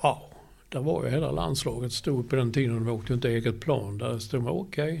 wow, där var ju hela landslaget. Stod på den tiden, de åkte inte eget plan. Där stod man,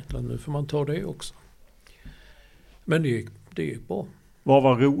 okej, nu får man ta det också. Men det gick bra. Vad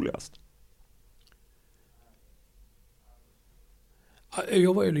var roligast?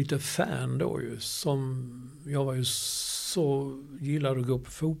 Jag var ju lite fan då ju. Jag var ju så gillade att gå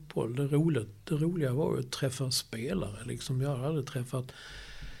på fotboll. Det roliga var ju att träffa spelare. Liksom. Jag hade aldrig träffat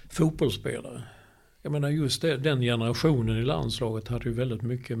fotbollsspelare. Jag menar just den generationen i landslaget hade ju väldigt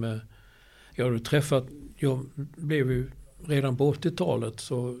mycket med... Jag blev ju redan på 80-talet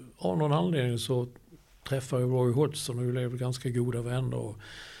så av någon anledning så träffade jag Roy Hodgson och vi blev ganska goda vänner och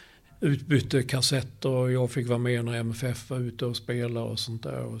utbytte kassetter och jag fick vara med när MFF var ute och spela och sånt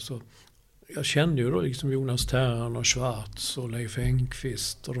där. Och så, jag kände ju då liksom Jonas Tern och Schwarz och Leif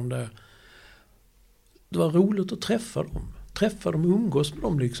Engqvist och de där. Det var roligt att träffa dem och umgås med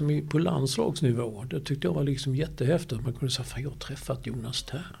dem liksom på landslagsnivå. Det tyckte jag var liksom jättehäftigt. Man kunde säga, fan jag har träffat Jonas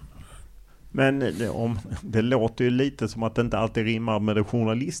Tern. Men det låter ju lite som att det inte alltid rimmar med det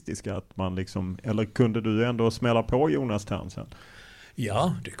journalistiska. Att man liksom, eller kunde du ändå smälla på Jonas Tern sen?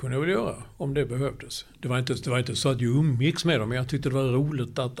 Ja, det kunde jag väl göra om det behövdes. Det var inte så att jag umgicks med dem, men jag tyckte det var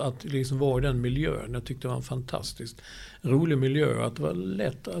roligt att liksom vara i den miljön. Jag tyckte det var en fantastiskt rolig miljö. Att det var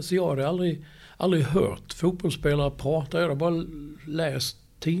lätt. Alltså jag hade aldrig hört fotbollsspelare prata. Jag hade bara läst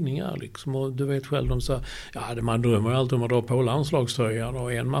tidningar liksom. Och du vet själv, de sa, man drömmer ju alltid om att dra på landslagströjan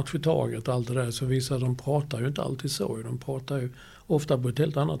och en match i taget och allt det där. Så visar de pratar ju inte alltid så. De pratar ju ofta på ett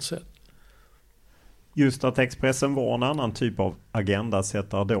helt annat sätt. Just att Expressen var en annan typ av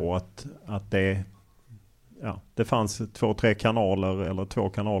agendasättare då, att det fanns 2-3 kanaler eller 2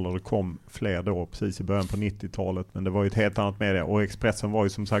 kanaler, det kom fler då precis i början på 90-talet, men det var ju ett helt annat media och Expressen var ju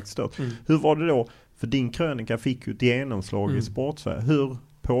som sagt stört. Hur var det då? För din krönika fick ju ett genomslag i Sportsverige. Hur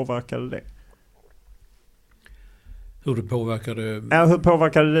påverkade det? Hur det påverkade... Hur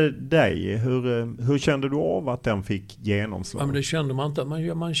påverkade det dig? Hur kände du av att den fick genomslag? Ja, men det kände man inte.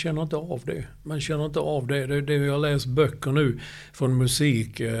 Man känner inte av det. Man känner inte av det. Det jag läst böcker nu från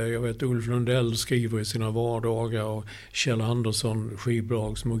musik. Jag vet Ulf Lundell skriver i sina vardagar och Kjell Andersson,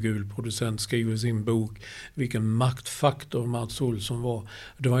 skivbolagsmogulproducent, skriver i sin bok vilken maktfaktor Mats Olsson var.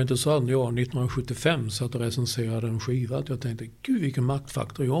 Det var inte så att jag 1975 satt och recenserade en skiva att jag tänkte, gud vilken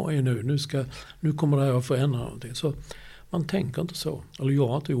maktfaktor jag är nu. Nu kommer det här att förändra någonting. Så man tänker inte så. Eller jag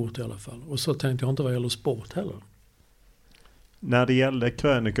har inte gjort det i alla fall. Och så tänkte jag inte vad gäller sport heller. När det gällde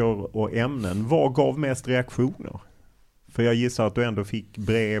krönikor och ämnen, vad gav mest reaktioner? För jag gissar att du ändå fick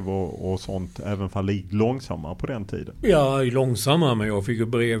brev och sånt, även fall det gick långsammare på den tiden. Ja, långsammare, men jag fick ju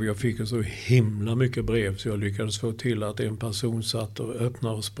brev. Jag fick så himla mycket brev så jag lyckades få till att en person satt och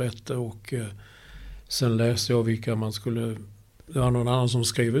öppnade och sprätte. Och sen läste jag vilka man skulle... Det var någon annan som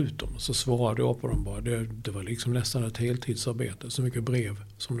skrev ut dem. Så svarade jag på dem bara. Det var liksom nästan ett heltidsarbete. Så mycket brev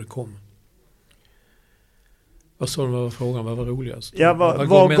som det kom. Vad sa du, vad var frågan? Vad var roligast? Ja,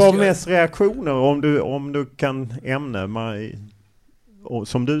 vad gav mest reaktioner om du kan ämna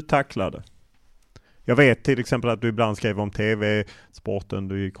som du tacklade? Jag vet till exempel att du ibland skrev om tv-sporten.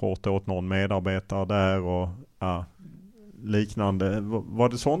 Du gick hårt åt någon medarbetare där och liknande. Var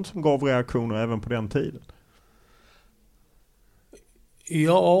det sånt som gav reaktioner även på den tiden?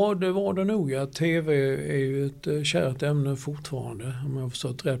 Ja, det var det nog. Ja, tv är ju ett kärt ämne fortfarande, om jag har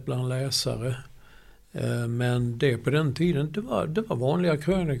förstått rätt, bland läsare. Men det på den tiden, det var vanliga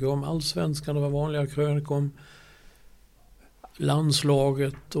krönikor om allsvenskan, det var vanliga krönikor om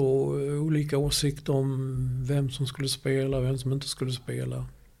landslaget och olika åsikter om vem som skulle spela och vem som inte skulle spela.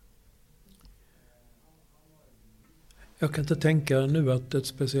 Jag kan inte tänka nu att ett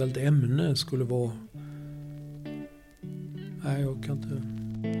speciellt ämne skulle vara... Nej, jag kan inte.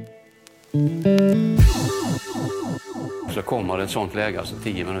 Så kommer det ett sånt läge, alltså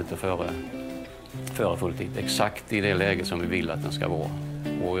 10 minuter före full tid. Exakt i det läge som vi vill att den ska vara.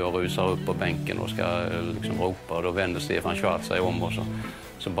 Och jag rusar upp på bänken och ska liksom ropa. Och då vänder Stefan Schwarz sig om och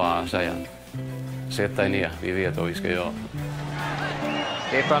så bara säger han: sätt dig ner, vi vet vad vi ska göra.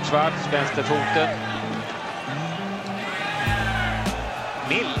 Stefan Schwarz, vänsterfoten.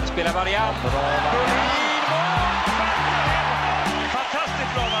 Mild spelar variant.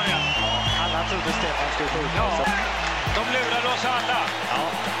 Fantastiskt bra variant. Alla trodde Stefan skulle få ut. Ja, de lurade oss alla. Ja.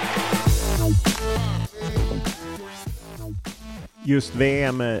 Just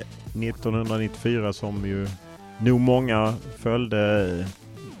VM 1994 som ju nog många följde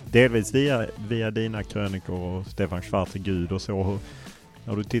delvis via dina krönikor och Stefan Schwarz Gud och så.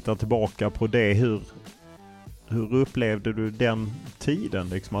 När du tittar tillbaka på det, hur upplevde du den tiden?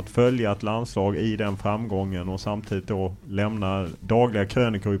 Liksom att följa ett landslag i den framgången och samtidigt då lämna dagliga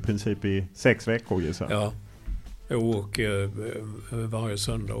krönikor i princip i 6 veckor gissar. Ja, och varje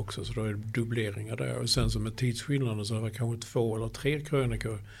söndag också, så då är det dubbleringar där. Och sen som med tidsskillnaden så var det kanske 2 eller 3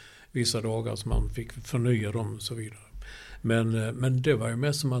 krönikor vissa dagar som man fick förnya dem och så vidare. Men det var ju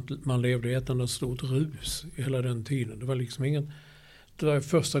mest som att man levde i ett enda stort rus hela den tiden. Det var liksom det var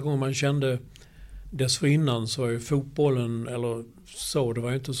första gången man kände, dessförinnan så var ju fotbollen eller så, det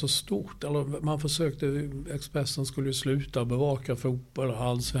var inte så stort. Eller man försökte, Expressen skulle ju sluta bevaka fotboll, eller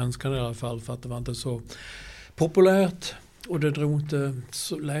allsvenskan i alla fall, för att det var inte så populärt. Och det drog inte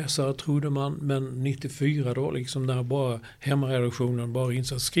så läsare, trodde man. Men 94 då, liksom när bara hemmaredaktionen bara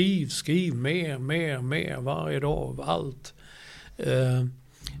insåg skriv mer varje dag, allt.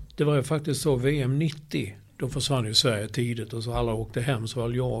 Det var ju faktiskt så, VM 90, då försvann ju Sverige tidigt och så alla åkte hem, så var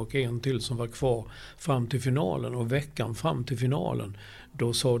jag och en till som var kvar fram till finalen. Och veckan fram till finalen,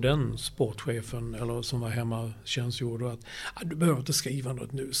 då sa den sportchefen, eller som var hemma tjänstgjord, att du behöver inte skriva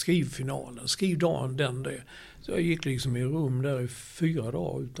något nu, skriv finalen, skriv dagen den det. Så jag gick liksom i rum där i 4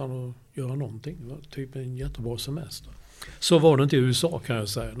 dagar utan att göra någonting. Det var typ en jättebra semester. Så var det inte i USA kan jag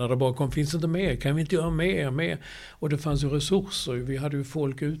säga. När det bara kom, finns det inte mer? Kan vi inte göra mer? Och det fanns ju resurser. Vi hade ju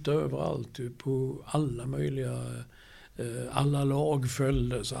folk ute överallt på alla möjliga, alla lag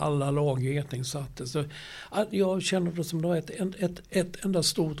följdes, alla lag getingsattes. Så jag känner det som ett enda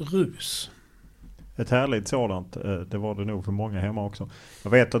stort rus. Ett härligt sådant, det var det nog för många hemma också.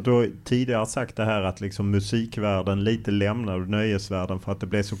 Jag vet att du tidigare sagt det här att liksom musikvärlden lite lämnar nöjesvärlden för att det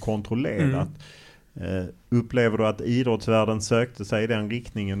blev så kontrollerat. Upplever du att idrottsvärlden sökte sig i den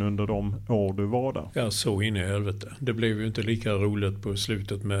riktningen under de år du var där? Ja, så in i helvete. Det blev ju inte lika roligt på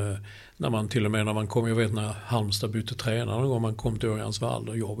slutet med när man till och med när man kom, jag vet när Halmstad bytte tränare någon gång, man kom till Örjansvall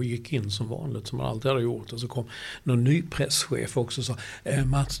och jag gick in som vanligt som man alltid hade gjort, och så kom någon ny presschef också och sa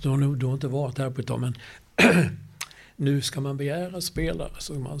Mats, du har inte varit här på ett tag, men nu ska man begära spelare,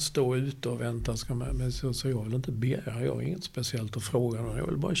 så man står ute och väntar. Men så jag vill inte begära, jag har inget speciellt att fråga. Jag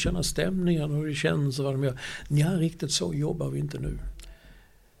vill bara känna stämningen och hur det känns och vad de gör. Ja, riktigt så jobbar vi inte nu.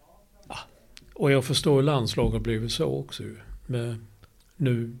 Ja. Och jag förstår landslaget har blivit så också. Men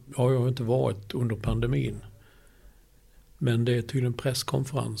nu har jag inte varit under pandemin. Men det är tydligen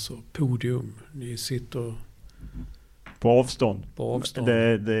presskonferenser, podium, ni sitter på avstånd.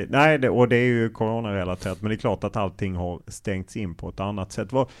 Nej, och det är ju coronarelaterat, men det är klart att allting har stängts in på ett annat sätt.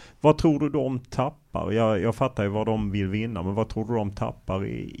 Vad tror du de tappar? Jag fattar ju vad de vill vinna, men vad tror du de tappar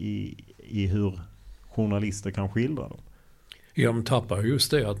i hur journalister kan skildra dem? Ja, de tappar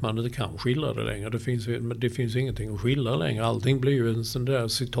just det att man inte kan skildra det längre. Det finns ingenting att skildra längre. Allting blir ju en sån där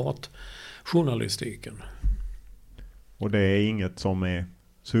citatjournalistiken. Och det är inget som är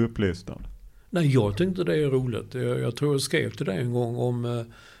så upplysande? Nej, jag tyckte det är roligt. Jag tror jag skrev till dig en gång om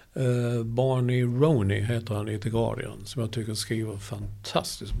Barney Roney, heter han i The Guardian, som jag tycker skriver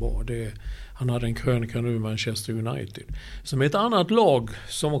fantastiskt bra. Han hade en krönika nu i Manchester United. Som är ett annat lag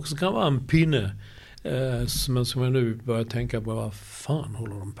som också kan vara en pinne. Men som jag nu börjar tänka på, vad fan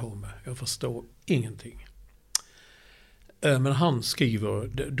håller de på med? Jag förstår ingenting. Men han skriver,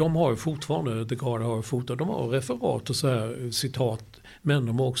 de har ju fortfarande, The Guardian har ju fortfarande, de har referat och så här, citat, men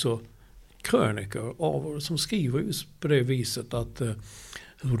de har också krönikor av som skriver just på det viset att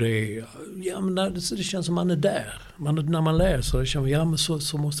hur det är, ja men det känns som man är där. När man läser det känns ja men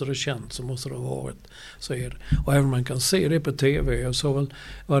så måste det känns, så måste det ha varit, så är det. Och även man kan se det på tv. Jag såg väl,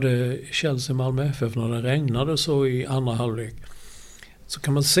 var det Chelsea Malmö FF när det regnade så i andra halvlek, så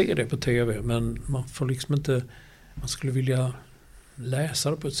kan man se det på tv, men man får liksom inte, man skulle vilja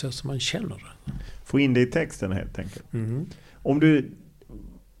läsa det på ett sätt som man känner det. Få in det i texten helt enkelt. Om du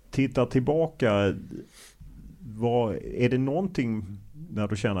tittar tillbaka, är det någonting när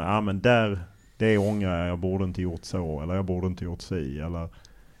du känner men det ångrar jag borde inte gjort så, eller jag borde inte gjort si, eller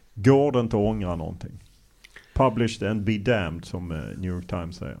går det inte att ångra någonting? Published and be damned, som New York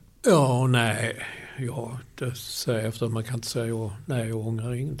Times säger. Ja, nej. Ja, det säger efter att man kan inte säga nej, jag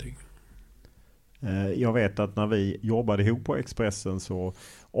ångrar ingenting. Jag vet att när vi jobbade ihop på Expressen så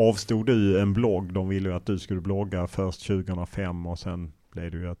avstod du en blogg. De ville ju att du skulle blogga först 2005 och sen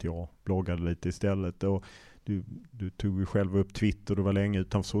blev det ju att jag bloggade lite istället. Och du tog ju själv upp Twitter, du var länge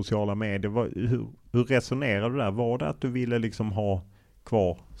utanför sociala medier. Hur resonerade du där? Var det att du ville liksom ha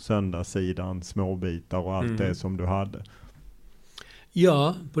kvar söndagssidan, småbitar och allt det som du hade?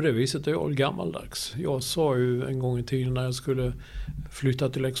 Ja, på det viset är jag gammaldags. Jag sa ju en gång i tiden när jag skulle flytta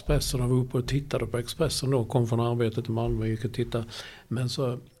till Expressen och var uppe och tittade på Expressen då, kom från arbetet i Malmö och gick och tittade. Men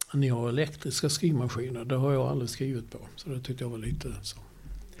så, ni har elektriska skrivmaskiner, det har jag aldrig skrivit på. Så det tyckte jag var lite så.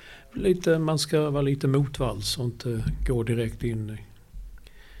 Man ska vara lite motvalls och inte gå direkt in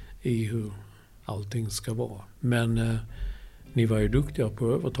i hur allting ska vara. Men ni var ju duktiga på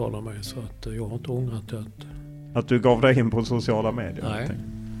att övertala mig så att jag har inte ångrat det. Att du gav dig in på sociala medier? Nej.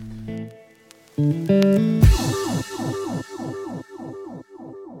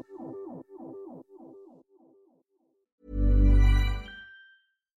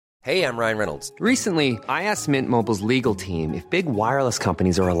 Hey, I'm Ryan Reynolds. Recently, I asked Mint Mobile's legal team if big wireless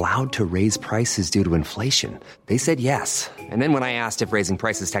companies are allowed to raise prices due to inflation. They said yes. And then when I asked if raising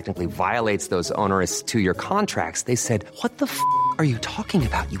prices technically violates those onerous two-year contracts, they said, "What the f*** are you talking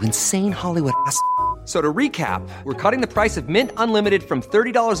about, you insane Hollywood ass?" So to recap, we're cutting the price of Mint Unlimited from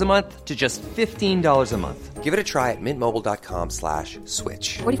 $30 a month to just $15 a month. Give it a try at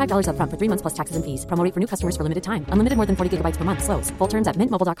mintmobile.com/switch. $45 up front for 3 months plus taxes and fees. Promo rate for new customers for limited time. Unlimited more than 40 gigabytes per month. Slows full terms at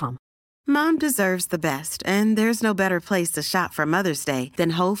mintmobile.com. Mom deserves the best, and there's no better place to shop for Mother's Day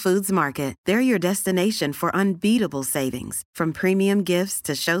than Whole Foods Market. They're your destination for unbeatable savings, from premium gifts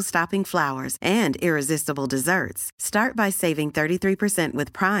to show-stopping flowers and irresistible desserts. Start by saving 33%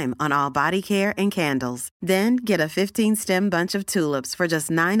 with Prime on all body care and candles. Then get a 15-stem bunch of tulips for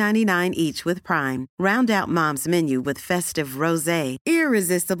just $9.99 each with Prime. Round out Mom's menu with festive rosé,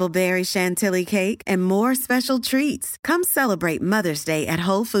 irresistible berry chantilly cake, and more special treats. Come celebrate Mother's Day at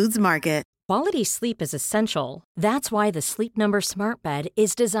Whole Foods Market. Quality sleep is essential. That's why the Sleep Number Smart Bed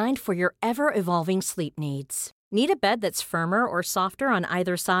is designed for your ever-evolving sleep needs. Need a bed that's firmer or softer on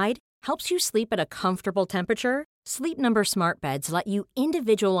either side? Helps you sleep at a comfortable temperature? Sleep Number Smart Beds let you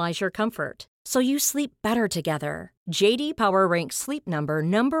individualize your comfort, so you sleep better together. JD Power ranks Sleep Number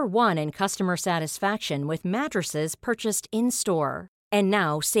 #1 in customer satisfaction with mattresses purchased in-store. And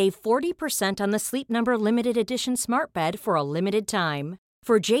now save 40% on the Sleep Number Limited Edition Smart Bed for a limited time.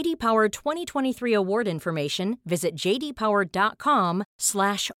 For JD Power 2023 award information, visit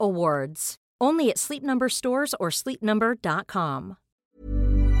jdpower.com/awards. Only at Sleep Number stores or sleepnumber.com.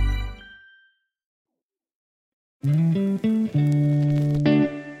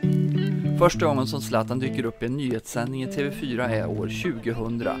 Första gången som Zlatan dyker upp i en nyhetssändning i TV4 är år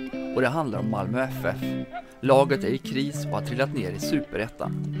 2000 och det handlar om Malmö FF. Laget är i kris och har trillat ner i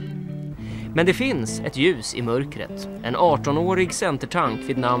Superettan. Men det finns ett ljus i mörkret. En 18-årig centertank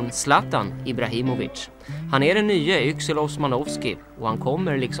vid namn Zlatan Ibrahimovic. Han är den nya Yxel Osmanovski och han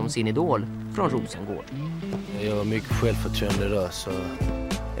kommer liksom sin idol från Rosengård. Jag har mycket självförtroende där så...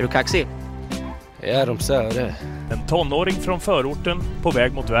 Är du kaxig? Ja, de säger det. En tonåring från förorten på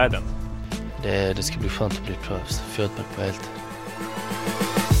väg mot världen. Det ska bli skönt att bli proffs. Fotboll på helt.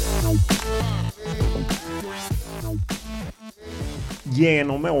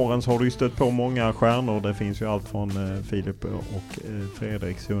 Genom åren så har du ju stött på många stjärnor. Det finns ju allt från Filip och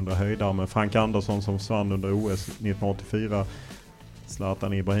Fredriks 100 höjdare med Frank Andersson som svann under OS 1984.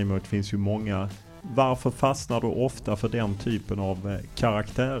 Zlatan Ibrahimovic, finns ju många. Varför fastnar du ofta för den typen av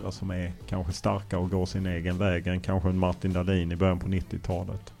karaktärer som är kanske starka och går sin egen väg än kanske en Martin Dahlin i början på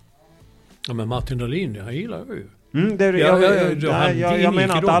 90-talet? Ja, men Martin Dahlin, jag gillar ju. Jag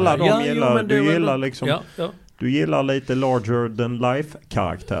menar att alla de gillar, du gillar liksom... Ja. Du gillar lite larger than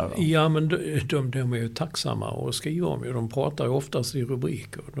life-karaktärer. Ja, men de är ju tacksamma att skriva om. De pratar ju oftast i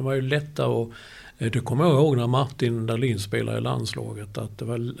rubriker. De var ju lätta och det kommer jag ihåg när Martin Dahlin spelade i landslaget. Att det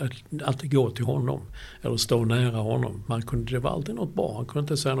var att gå till honom. Eller stå nära honom. Det var alltid något bra. Han kunde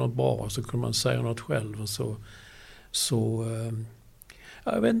inte säga något bra. Så kunde man säga något själv. Och så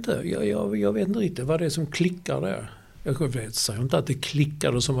jag vet inte. Jag vet inte riktigt vad det är som klickar där. Jag säger inte att det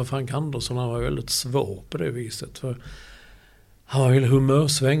klickade som med Frank Andersson. Han var väldigt svår på det viset. För han var ju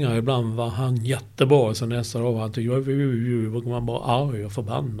humörsvängar. Ibland var han jättebra. Så nästa dag var han man bara arg och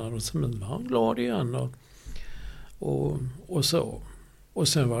förbannad. Och sen var han glad igen. Och så. Och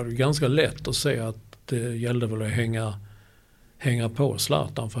sen var det ganska lätt att se att det gällde väl att hänga på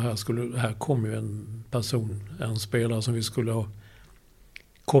Zlatan. För här kom ju en spelare som vi skulle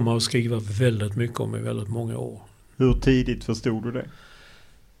komma och skriva väldigt mycket om i väldigt många år. Hur tidigt förstod du det?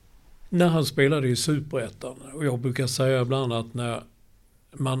 När han spelade i Superettan. Och jag brukar säga ibland att när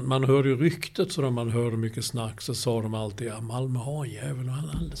man hörde ryktet så när man hörde mycket snack så sa de alltid att Malmö har en jävel och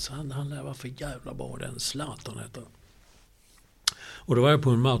han lär vara för jävla bra, den Zlatan heter. Och då var jag på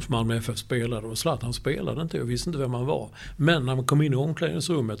en match Malmö FF spelade och Zlatan spelade inte. Jag visste inte vem han var. Men när man kom in i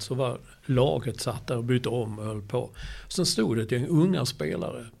omklädningsrummet så var laget satt där och bytte om och höll på. Sen stod det ett gäng unga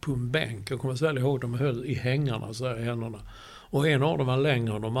spelare på en bänk. Jag kommer så väl ihåg de höll i hängarna så här i händerna. Och en av dem var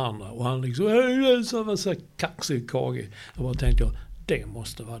längre än de andra. Och han liksom så var så kaxig kagig. Jag bara tänkte det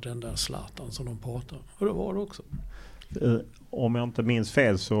måste vara den där Zlatan som de pratar om. Och det var det också. Om jag inte minns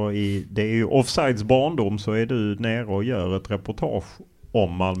fel så det är ju Offsides barndom, så är du nere och gör ett reportage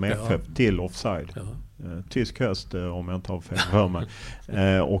om Malmö FF till Offside. Ja. Tysk höst om jag inte har fel för mig.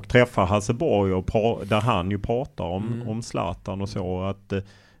 Och träffar Hasse Borg där han ju pratar om Zlatan och så. Att,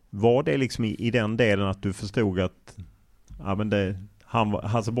 var det liksom i den delen att du förstod att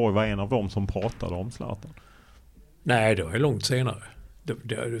Hasse Borg var en av dem som pratade om Zlatan? Nej, det var långt senare.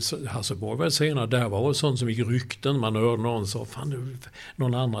 Hasse Borg var senare, där var det sånt som gick rykten. Man hörde någon sa,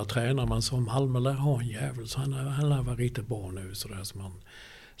 någon andra tränare, man sa Malmö lär ha en jävel, så han lär vara riktigt bra nu, sådär som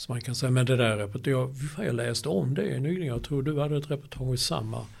man kan säga. Men det där jag läste om det nyligen. Jag tror du hade ett reportage i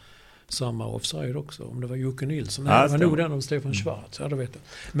samma Offside också, om det var Jocke Nilsson. Nej, det var nog den om Stefan Schwarz, ja, det vet jag.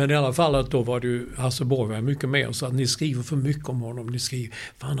 Men i alla fall att då var det ju Hasse Borg var mycket mer, så att ni skriver för mycket om honom. Ni skriver,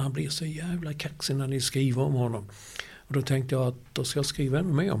 han blir så jävla kaxig när ni skriver om honom. Och då tänkte jag att då ska jag skriva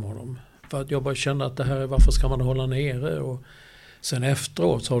ännu mer om honom. För att jag bara kände att det här, varför ska man hålla nere? Och sen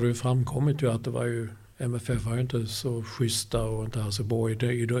efteråt så har det ju framkommit ju att det var ju, MFF var ju inte så schyssta och inte Hasse Borg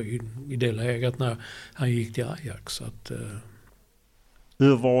i det läget när han gick till Ajax. Så att,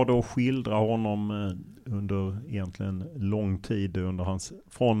 hur var det att skildra honom under egentligen lång tid under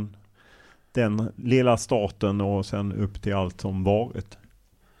från den lilla starten och sen upp till allt som varit?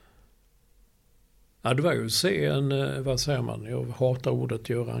 Ja, det var ju att se vad säger man, jag hatar ordet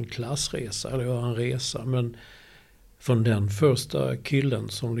göra en klassresa eller göra en resa, men från den första killen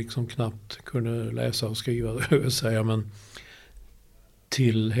som liksom knappt kunde läsa och skriva, säger man,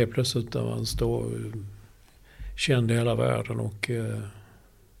 till helt plötsligt där man står känd i hela världen och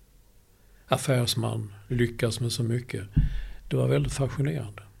affärsman, lyckas med så mycket. Det var väldigt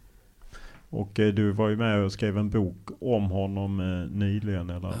fascinerande. Och du var ju med och skrev en bok om honom nyligen.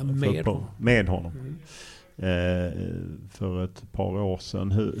 Eller med honom. För ett par år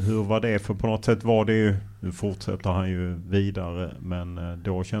sedan. Hur var det? För på något sätt var det ju, nu fortsätter han ju vidare, men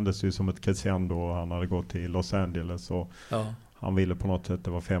då kändes det ju som ett crescendo och han hade gått till Los Angeles och han ville på något sätt,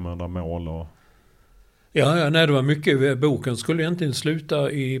 det var 500 mål och Ja, nej, det var mycket. Boken skulle egentligen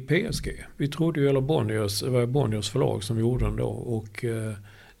sluta i PSG. Vi trodde ju, eller Bonniers, det var Bonniers förlag som gjorde den då, och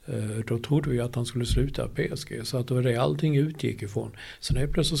då trodde vi att han skulle sluta i PSG. Så att det var det allting utgick ifrån. Sen är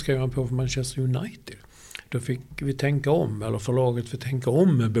plötsligt skrev han på för Manchester United. Då fick vi tänka om, eller förlaget fick tänka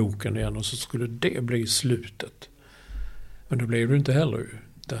om med boken igen, och så skulle det bli slutet. Men det blev det inte heller.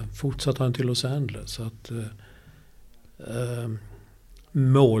 Där fortsatte han till Los Angeles. Så att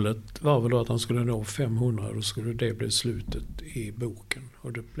målet var väl då att han skulle nå 500, och då skulle det bli slutet i boken.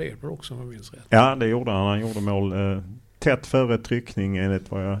 Och det blev det också, om jag minns rätt. Ja, det gjorde han. Han gjorde mål tätt före tryckning,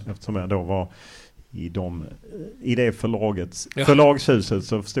 enligt vad eftersom jag då var i det förlagshuset,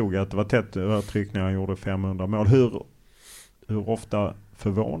 så förstod jag att det var tätt före tryckning. Han gjorde 500 mål. Hur ofta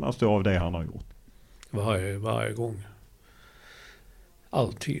förvånas du av det han har gjort? Varje gång.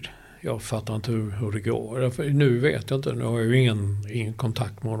 Alltid. Jag fattar inte hur det går. Nu vet jag inte, nu har jag ju ingen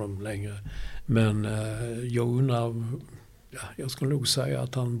kontakt med honom längre. Men jag undrar, jag skulle nog säga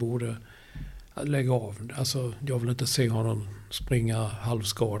att han borde lägga av. Alltså, jag vill inte se honom springa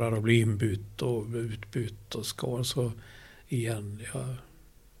halvskadad och bli inbytt och utbytt och skadad så igen.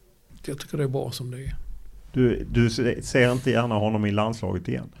 Jag tycker det är bra som det är. Du ser inte gärna honom i landslaget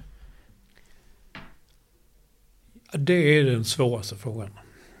igen? Det är den svåraste frågan.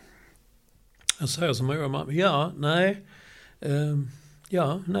 Jag säger som jag gör,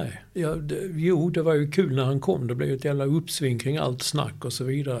 ja, nej. Jo, det var ju kul när han kom. Det blev ett jävla uppsving kring allt snack och så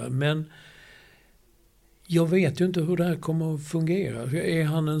vidare. Men jag vet ju inte hur det här kommer att fungera. Är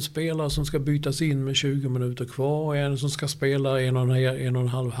han en spelare som ska bytas in med 20 minuter kvar? Är han som ska spela en och en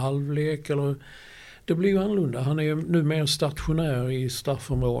halv halvlek? Eller? Det blir ju annorlunda. Han är ju nu mer stationär i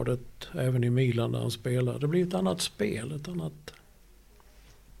straffområdet, även i Milan där han spelar. Det blir ett annat spel, ett annat...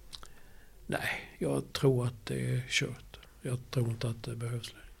 Nej, jag tror att det är kört. Jag tror inte att det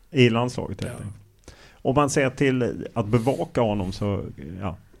behövs. I landslaget helt enkelt. Om man ser till att bevaka honom så,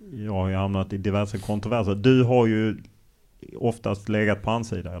 jag har ju hamnat i diverse kontroverser. Du har ju oftast legat på hans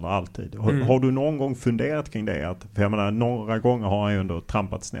sida, eller alltid. Har du någon gång funderat kring det? För jag menar, några gånger har han ju ändå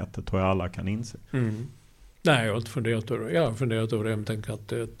trampat snett, det tror jag alla kan inse. Nej, jag har inte funderat över det. Jag har funderat över det, men tänker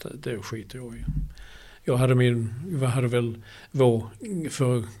att det skiter jag i. Jag hade väl vår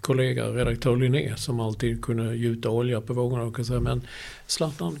för kollega redaktör Linné som alltid kunde gjuta olja på vågorna och säga, men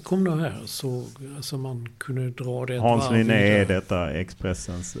Zlatan, kom nu här, så alltså man kunde dra det. Hans Linné är detta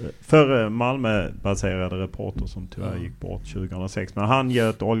Expressens förre Malmö-baserade reporter som tyvärr gick bort 2006. Men han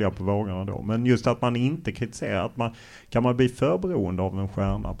göt olja på vågorna då. Men just att man inte kritiserar, kan man bli för beroende av en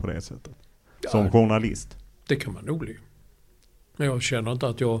stjärna på det sättet? Som journalist? Det kan man nog bli. Men jag känner inte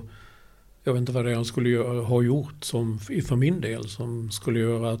att jag vet inte vad det är jag skulle ha gjort för min del som skulle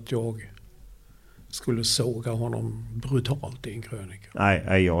göra att jag skulle såga honom brutalt i en krönika.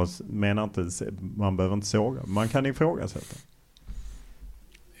 Nej, jag menar inte, man behöver inte såga. Man kan ifrågasätta.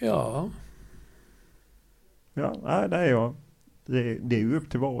 Ja. Ja, nej, det är jag. Det är ju upp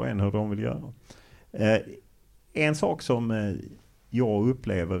till var och en hur de vill göra. En sak som jag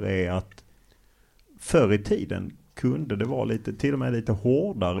upplever är att förr i tiden kunde det vara till och med lite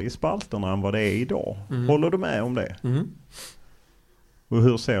hårdare i spalterna än vad det är idag. Håller du med om det? Och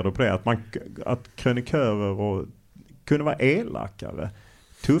hur ser du på det? Att krönikörer kunde vara elakare,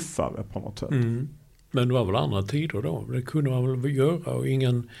 tuffare på något sätt. Men det var väl andra tider då. Det kunde man väl göra och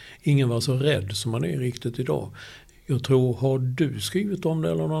ingen var så rädd som man är riktigt idag. Jag tror, har du skrivit om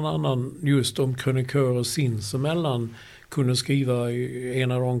det eller någon annan just om krönikörer sinsemellan kunde skriva,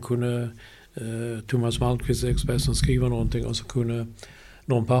 ena gång kunde Thomas Malmqvist i Expressen skriva någonting och så kunde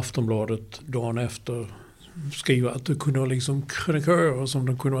någon på Aftonbladet dagen efter skriva att det kunde vara liksom krönikörer som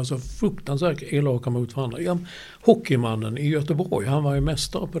de kunde vara så fruktansvärt elaka mot varandra. Ja, hockeymannen i Göteborg, han var ju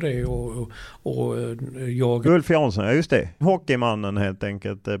mästare på det och jag... Ulf Jansson, ja just det. Hockeymannen helt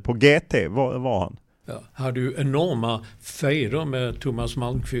enkelt. På GT var han. Ja, hade ju enorma fejder med Thomas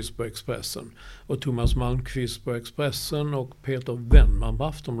Malmqvist på Expressen. Och Thomas Malmqvist på Expressen och Peter Wennman på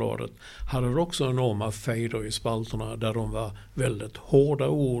Aftonbladet hade också enorma fejder i spalterna där de var väldigt hårda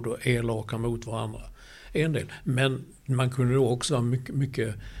ord och elaka mot varandra. En del. Men man kunde då också vara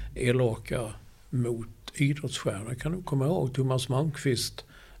mycket elaka mot idrottsstjärnor. Kan du komma ihåg Thomas Malmqvist,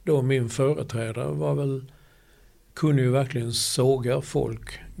 då min företrädare, kunde ju verkligen såga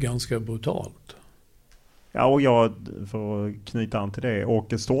folk ganska brutalt. Ja, och jag, för att knyta an till det,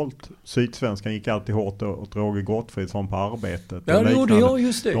 Åke Stolt, Sydsvenskan gick alltid hårt åt Roger Gottfridsson på Arbetet. Ja, det gjorde jag,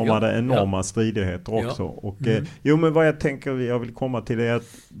 just det. De hade enorma stridigheter också. Och, jo, men vad jag vill komma till är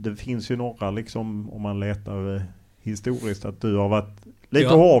att det finns ju några, liksom, om man letar historiskt, att du har varit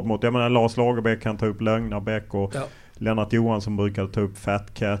lite hård mot. Jag menar, Lars Lagerbäck kan ta upp Lögnabäck och Lennart Johansson brukade ta upp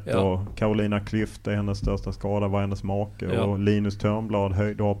Fat Cat och Carolina Klüft, hennes största skada var hennes make och Linus Törnblad,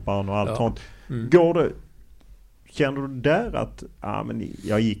 höjdhopparen och allt sånt. Känner du där att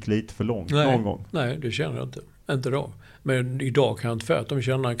jag gick lite för långt någon gång? Nej, det känner jag inte då. Men idag kan jag inte för att de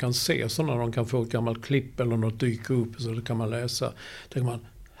känner att kan se sådana, de kan få ett gammalt klipp eller något dyka upp så det kan man läsa. Tänker man,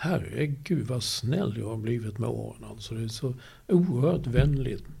 herregud vad snäll jag har blivit med åren. Alltså, det är så oerhört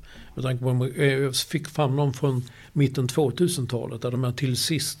vänligt. Jag fick fram någon från mitten 2000-talet där de här till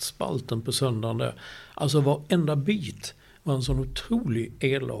sist spalten på söndagen där. Alltså varenda bit var en sån otrolig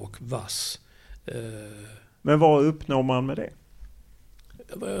elak vass. Men vad uppnår man med det?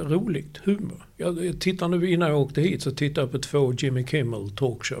 Det var roligt, humor. Jag tittar nu innan jag åkte hit så tittar jag på 2 Jimmy Kimmel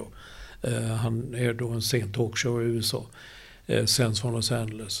talkshow. Han är då en sen talkshow i USA. Sänds från Los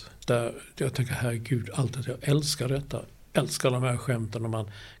Angeles. Där jag tänker, herregud, allt att jag älskar detta. Älskar de här skämten när man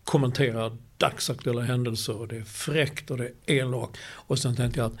kommenterar dagsaktuella händelser och det är fräckt och det är elak. Och sen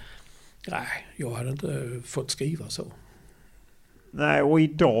tänkte jag att jag hade inte fått skriva så. Nej, och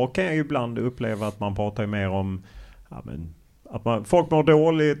idag kan jag ju ibland uppleva att man pratar mer om att folk mår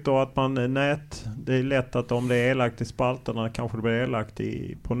dåligt och att det är lätt att om det är elakt i spalterna kanske det blir elakt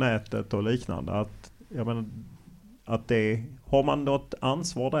på nätet och liknande. Att det, har man något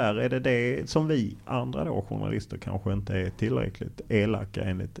ansvar där? Är det som vi andra då, journalister kanske inte är tillräckligt elaka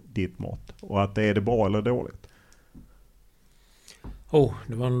enligt ditt mått? Och att det är det bra eller dåligt?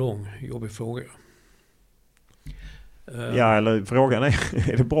 Det var en lång, jobbig fråga. Ja, eller frågan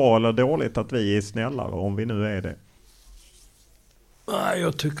är det bra eller dåligt att vi är snällare om vi nu är det? Nej,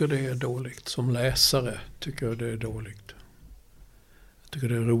 jag tycker det är dåligt. Som läsare tycker jag det är dåligt. Jag tycker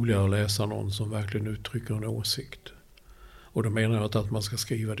det är roligare att läsa någon som verkligen uttrycker en åsikt. Och då menar jag inte att man ska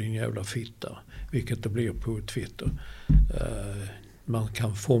skriva din jävla fitta, vilket det blir på Twitter. Man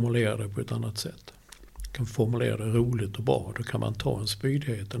kan formulera det på ett annat sätt. Man kan formulera det roligt och bra. Då kan man ta en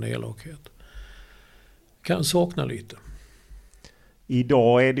spydighet, en elakhet. Kan sakna lite.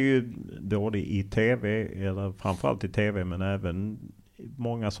 Idag är det ju både i tv, eller framförallt i tv, men även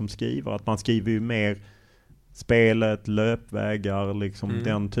många som skriver, att man skriver ju mer spelet, löpvägar, liksom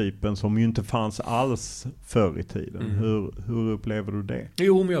den typen som ju inte fanns alls förr i tiden. Hur upplever du det?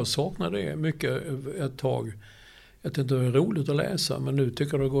 Jo, men jag saknar det mycket ett tag. Jag tyckte det är roligt att läsa, men nu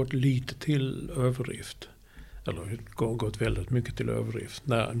tycker jag det har gått lite till överdrift. Eller det har gått väldigt mycket till överdrift.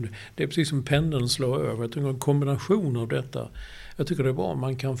 Det är precis som pendeln slår över. Jag tycker en kombination av detta. Jag tycker det är bra,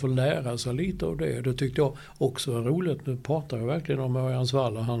 man kan få lära sig lite av det. Det tyckte jag också var roligt. Nu pratar jag verkligen om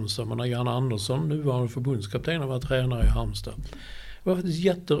Örjansvall och Halmstad. Men när Jan Andersson, nuvarande förbundskapten, var tränare i Halmstad. Det var faktiskt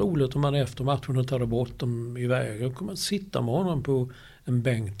jätteroligt om man efter matchen hade bort dem iväg. Då kunde man sitta med honom på en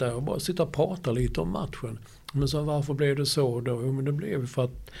bänk där och bara sitta och prata lite om matchen. Men så varför blev det så då? Jo, men det blev för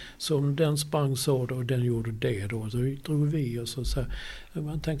att som den sprang så då och den gjorde det då. Så drog vi och så.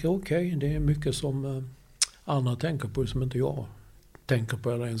 Man tänker okej, det är mycket som andra tänker på som inte jag tänker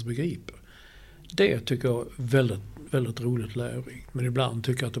på eller ens begriper. Det tycker jag är väldigt, väldigt roligt lärorikt. Men ibland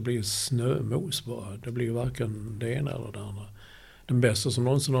tycker jag att det blir snömos bara. Det blir varken det ena eller det andra. Den bästa som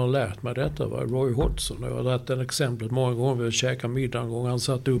någonsin har lärt mig detta var Roy Hodgson. Jag har rätt det exemplet många gånger. Vi käkade middag en gång. Han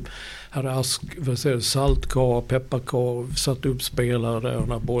satt upp, hade saltkar, pepparkar, satt upp spelare där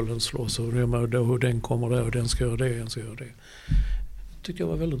när bollen slås. Och hur den kommer där och den ska göra det, den ska göra det. Det tycker jag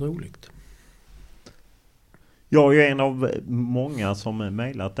var väldigt roligt. Jag är ju en av många som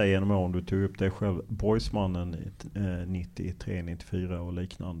mejlat dig genom åren. Du tog upp dig själv, Boysmannen 93, 94 och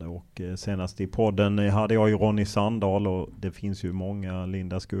liknande. Och senast i podden hade jag ju Ronny Sandahl och det finns ju många,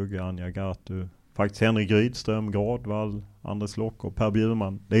 Linda Skugge, Anja Gartu, faktiskt Henrik Rydström, Gradvall, Anders Lock och Per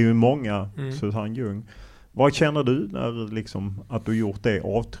Bjurman. Det är ju många, Susanne Ljung. Vad känner du när liksom att du gjort det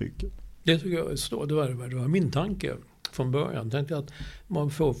avtrycket? Det tycker jag är stort. Det var min tanke. Från början tänkte jag att man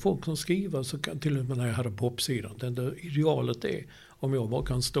får folk som skriver så kan till och med när jag hade popsidan. Det idealet är om jag bara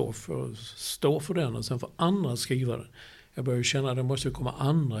kan stå för den och sen får andra skriva den. Jag börjar känna att det måste komma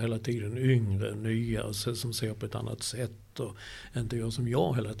andra hela tiden, yngre, nya som ser på ett annat sätt och inte gör som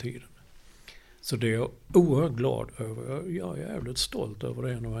jag hela tiden. Så det är jag oerhört glad över. Jag är jävligt stolt över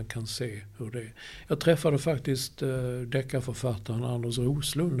det när man kan se hur det är. Jag träffade faktiskt deckarförfattaren Anders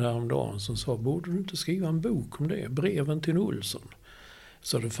Roslund häromdagen som sa, borde du inte skriva en bok om det? Breven till Olsson.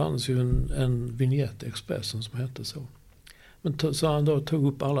 Så det fanns ju en vignett i Expressen som hette så. Men så han då tog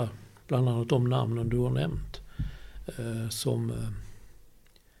upp alla, bland annat de namnen du har nämnt,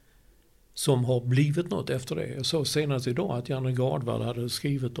 som har blivit något efter det. Jag såg senast idag att Janne Gardvall hade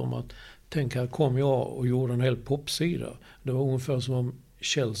skrivit om att tänk, här kom jag och gjorde en hel popsida. Det var ungefär som om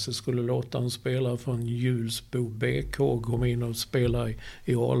Chelsea skulle låta en spelare från Hjulsbo BK komma in och spela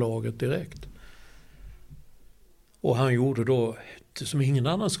i A-laget direkt. Och han gjorde då som ingen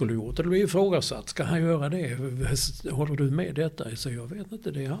annan skulle gjort. Det blev ifrågasatt. Ska han göra det? Håller du med detta? Så jag vet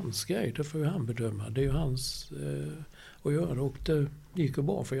inte, det är hans grej. Det får ju han bedöma. Det är ju hans att göra det. Och det gick ju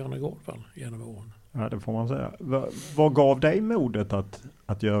bra för Janne Gardvall genom åren. Ja, det får man säga. Vad gav dig modet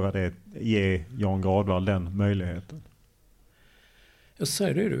att göra det? Ge Jan Gardvall den möjligheten? Jag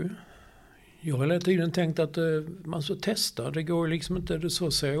säger det du. Jag har hela tiden tänkt att man ska testa. Det går liksom inte. Det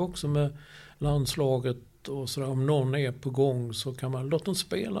så säger jag också med landslaget. Och så där, om någon är på gång så kan man låta dem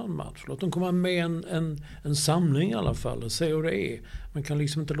spela en match. Låt dem komma med en samling i alla fall och se hur det är. Man kan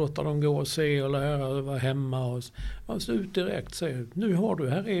liksom inte låta dem gå och se och lära och vara hemma. Och alltså ut direkt säga, nu har du,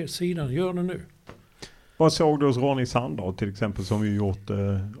 här är sidan, gör det nu. Vad såg du hos Ronny Sandahl till exempel som ju gjort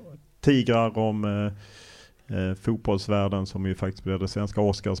tigrar om fotbollsvärlden som ju faktiskt blev det svenska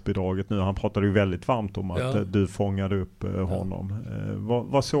Oscarsbidraget nu. Han pratade ju väldigt varmt om att du fångade upp honom.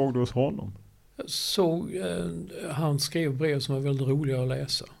 Vad såg du hos honom? Han skrev brev som var väldigt roliga att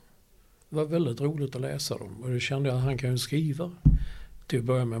läsa. Det var väldigt roligt att läsa dem. Och det kände jag att han kan ju skriva till att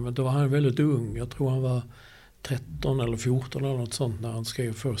börja med. Men då var han väldigt ung. Jag tror han var 13 eller 14 eller något sånt när han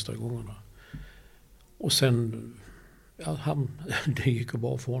skrev första gångerna. Och sen, det gick ju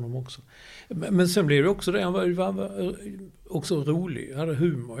bra för honom också. Men sen blev det också det. Han var också rolig. Han hade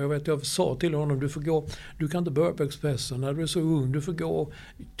humor. Jag sa till honom, du kan inte börja på Expressen när du är så ung. Du får gå och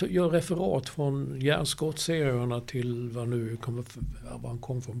göra referat från Järnskott-serierna till vad han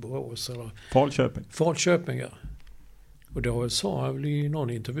kom från Borås. Eller Falköping, ja. Och då sa han i någon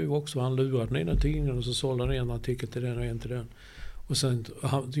intervju också, han lurade den ena tidningen och så sålde han en artikel till den och en till den. Och sen,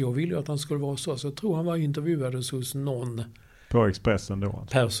 jag ville ju att han skulle vara så jag tror han var intervjuades hos någon på Expressen då alltså.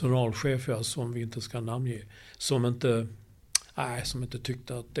 Personalchef som vi inte ska namnge, som inte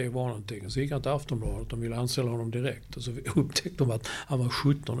tyckte att det var någonting. Så gick han till Aftonbladet, de ville anställa honom direkt och så upptäckte de att han var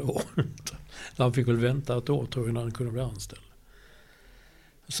 17 år. Så han fick väl vänta ett år tror jag innan han kunde bli anställd.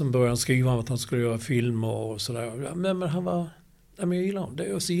 Sen började han skriva om att han skulle göra filmer och sådär. Men han var Men jag gillar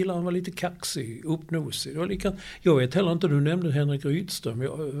det. Och så gillar han var lite kaxig, uppnosig. Jag vet heller inte, du nämnde Henrik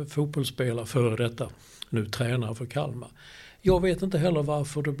Rydström, fotbollsspelare före detta, nu tränare för Kalmar. Jag vet inte heller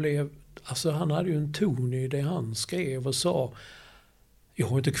varför det blev, alltså han hade ju en ton i det han skrev och sa, jag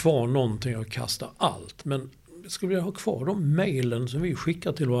har inte kvar någonting, jag kastar allt. Men jag skulle vilja ha kvar de mejlen som vi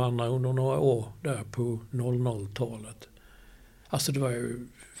skickade till varandra under några år där på 00-talet. Alltså det var ju,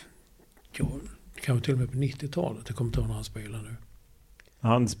 kanske till och med på 90-talet, jag kommer inte ihåg när han spelade nu.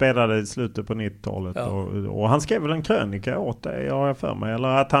 Han spelade i slutet på 90-talet och han skrev väl en krönika åt dig, jag har för mig. Eller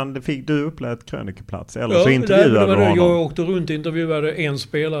att du upplät krönikeplats. Eller så intervjuade du honom. Jag åkte runt och intervjuade en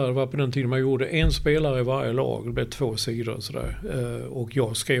spelare, det var på den tiden man gjorde en spelare i varje lag. Det blev 2 sidor och sådär. Och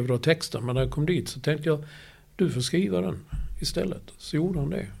jag skrev då texten, men när jag kom dit så tänkte jag, du får skriva den istället. Så gjorde han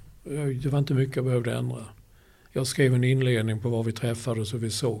det. Det var inte mycket jag behövde ändra. Jag skrev en inledning på var vi träffades och vi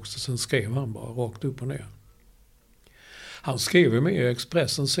sågs, och sen skrev han bara rakt upp och ner. Han skrev ju med i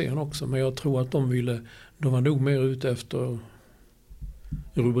Expressen sen också, men jag tror att de var nog mer ute efter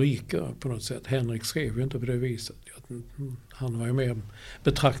rubriker på något sätt. Henrik skrev ju inte på det viset. Han var ju mer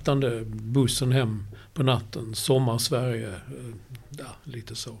betraktande, bussen hem på natten, sommar-Sverige,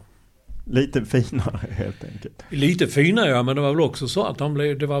 lite så. Lite finare helt enkelt. Lite finare, ja, men det var väl också så att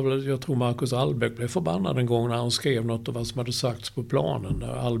jag tror Marcus Albeck blev förbannad en gång när han skrev något av vad som hade sagts på planen.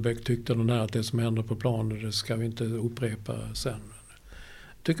 Där Albeck tyckte att det som hände på planen, det ska vi inte upprepa sen.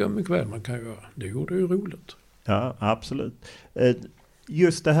 Tycker jag mycket väl man kan göra. Det gjorde ju roligt. Ja, absolut.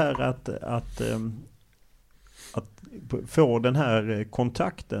 Just det här att få den här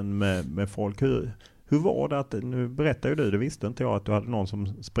kontakten med folk. Hur var det att, nu berättar ju du, det visste inte jag, att du hade någon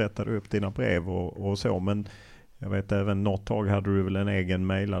som sprättade upp dina brev och så, men jag vet även något tag hade du väl en egen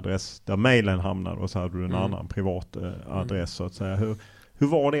mailadress där mailen hamnade, och så hade du en annan privat adress så att säga. Hur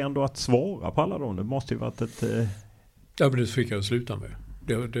var det ändå att svara på alla dem? Det måste ju varit ett... Ja, men det fick jag sluta med.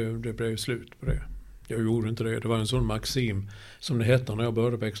 Det blev slut på det. Jag gjorde inte det. Det var en sån maxim som det hette när jag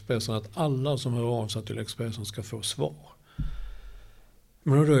började på Expressen, att alla som hör av sig till Expressen ska få svar.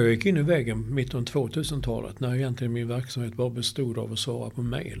 Men då jag gick in i väggen mitt under 2000-talet, när egentligen min verksamhet bara bestod av att svara på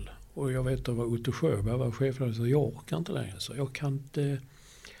mejl. Och jag vet att det var Otto Sjöberg, var chefredaktör, så jag orkar inte längre. Så jag kan inte...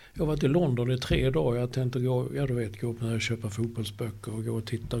 Jag har varit i London i 3 dagar. Jag tänkte gå på och köpa fotbollsböcker och gå och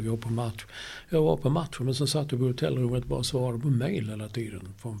titta och gå på match. Jag var på matchen, men sen satt jag på hotellrummet och bara svarade på mejl hela tiden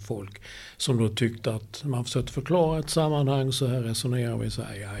från folk som då tyckte att man försökte förklara ett sammanhang, så här resonerar vi, så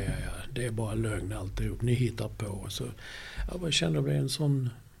här, ja, det är bara lögn alltihop, ni hittar på. Så jag kände att det blev en sån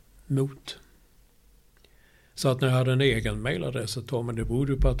mot. Så att när jag hade en egen mejladress ett tag, men det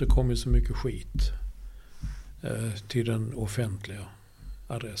berodde på att det kom så mycket skit till den offentliga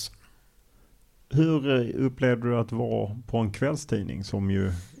adressen. Hur upplevde du att vara på en kvällstidning som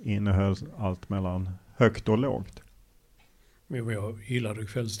ju innehöll allt mellan högt och lågt? Jag gillade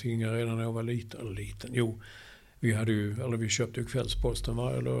kvällstidningar redan när jag var liten. Jo, vi köpte ju Kvällsposten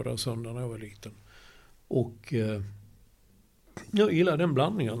varje lördag och söndag när jag var liten. Och jag gillade den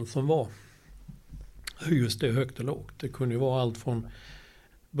blandningen som var just det, högt och lågt. Det kunde ju vara allt från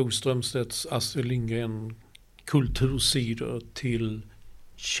Bo Strömstedts, Astrid Lindgren kultursidor till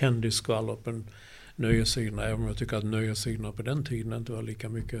kändisskvaller på nöjesidorna, även om jag tycker att nöjesidorna på den tiden inte var lika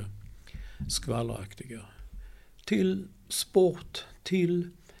mycket skvalleraktiga. Till sport,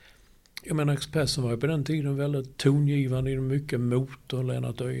 jag menar Expressen var ju på den tiden väldigt tongivande i mycket motor.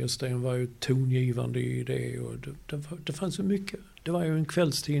 Lennart Öjesten var ju tongivande i det, och det fanns ju mycket. Det var ju en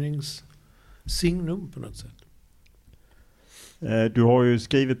kvällstidnings signum på något sätt. Du har ju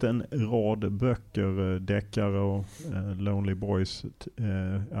skrivit en rad böcker, deckare och Lonely Boys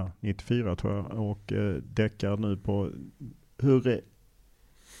 94 tror jag, och deckare nu på... Hur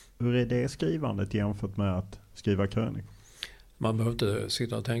är det skrivandet jämfört med att skriva krönik? Man behöver inte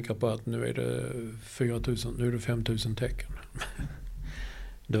sitta och tänka på att nu är det 5000 tecken.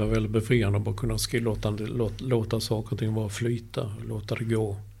 Det var väldigt befriande att bara kunna låta saker och ting vara flyta, låta det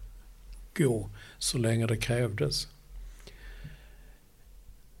gå så länge det krävdes.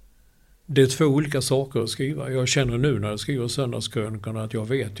 Det är 2 olika saker att skriva. Jag känner nu när jag skriver söndagskrönikorna att jag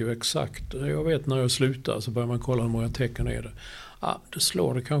vet ju exakt. Jag vet när jag slutar, så börjar man kolla hur många tecken är det. Det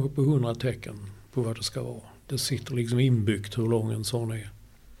slår det kanske på 100 tecken på vad det ska vara. Det sitter liksom inbyggt hur lång en sån är.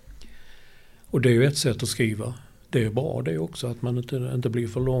 Och det är ju ett sätt att skriva. Det är bra det också, att man inte blir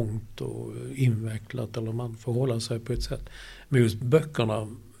för långt och invecklat, eller man får hålla sig på ett sätt. Men just böckerna,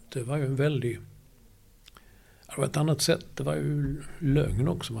 det var ju det var ett annat sätt. Det var ju lögn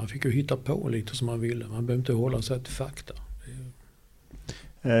också. Man fick ju hitta på lite som man ville. Man behövde inte hålla sig till fakta.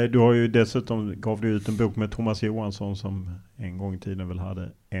 Du har ju dessutom gav du ut en bok med Thomas Johansson som en gång i tiden väl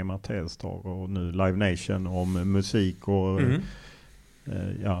hade Emma Telstar och nu Live Nation om musik och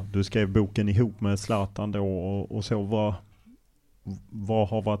Du skrev boken ihop med Zlatan då och så. Vad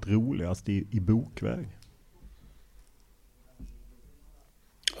har varit roligast i bokväg?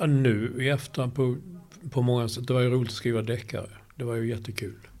 Ja, nu i efterhand på många sätt. Det var ju roligt att skriva deckare. Det var ju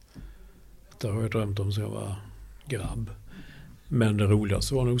jättekul. Det har jag drömt om sedan jag var grabb. Men det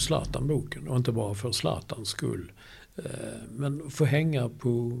roligaste var nog Zlatan-boken. Och inte bara för Zlatans skull. Men få hänga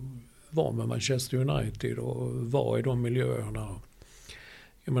på var med Manchester United och var i de miljöerna.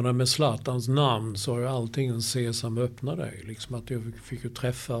 Jag menar med Zlatans namn så har ju allting en sesam öppna dig. Liksom att jag fick ju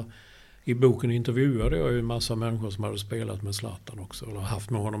träffa, i boken intervjuade jag ju en massa människor som hade spelat med Zlatan också. Eller haft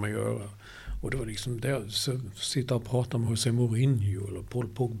med honom att göra. Och det var liksom det, så sitta och prata med José Mourinho eller Paul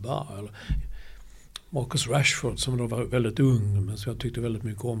Pogba eller Marcus Rashford som då var väldigt ung men som jag tyckte väldigt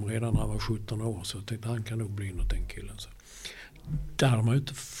mycket om redan när han var 17 år. Så jag tänkte han kan nog bli något, den killen. Så där har man ju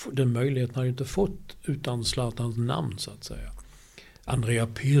inte, den möjligheten har ju inte fått utan Zlatans namn så att säga. Andrea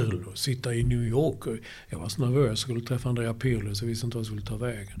Pirlo, sitta i New York. Och jag var så nervös, jag skulle träffa Andrea Pirlo så jag visste inte vad jag skulle ta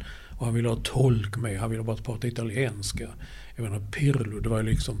vägen. Och han ville ha tolk med, han ville bara prata italienska. Jag menar Pirlo, det var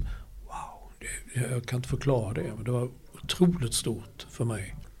liksom wow, jag kan inte förklara det, men det var otroligt stort för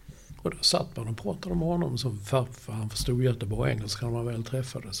mig. Och då satt man och pratade med honom som farfar, han förstod jättebra engelska när man väl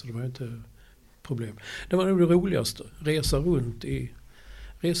träffades, så det var inte problem. Det var nog det roligaste, resa runt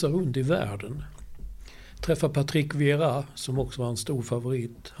i världen. Träffa Patrick Vieira som också var en stor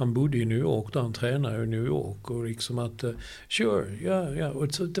favorit. Han bodde i New York där han tränade i New York och liksom att ja.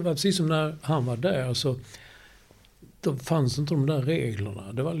 Och så, det var precis som när han var där så då fanns inte de där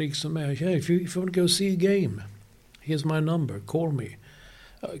reglerna. Det var liksom if you want to go see a game, here's my number, call me.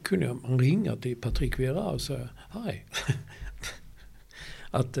 Kunde man ringa till Patrick Vieira och säga hej.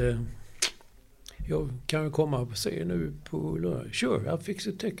 Att jag kan ju komma och se nu på lördag. Sure, I'll fix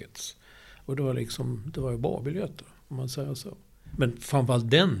the tickets. Och det var ju bra biljetter om man säger så. Men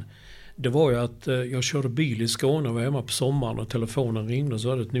framförallt det var ju att jag körde bil i Skåne och var hemma på sommaren och telefonen ringde och så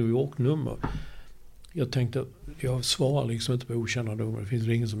hade ett New York-nummer. Jag tänkte, jag svarar liksom inte på okända nummer. Det finns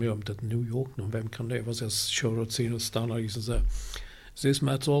ingen som gör med ett New York-nummer. Vem kan det vara? Så jag körde åt sidan och stannade liksom så här. Is this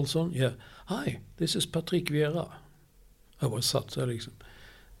Mats Olsson? Yeah. Hi, this is Patrick Vieira. Jag bara satt så här liksom.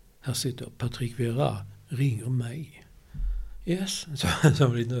 Här sitter Patrick Vieira, ringer mig. Yes.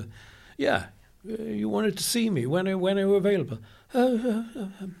 Så lite, yeah, you wanted to see me. When are you available?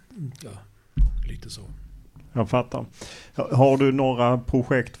 Ja, lite så. Jag fattar. Har du några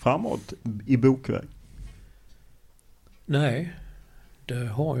projekt framåt i bokväg? Nej, det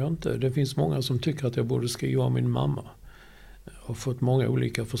har jag inte. Det finns många som tycker att jag borde skriva om min mamma. Jag har fått många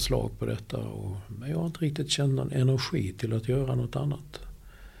olika förslag på detta. Men jag har inte riktigt känt någon energi till att göra något annat.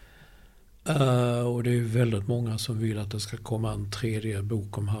 Och det är väldigt många som vill att det ska komma en tredje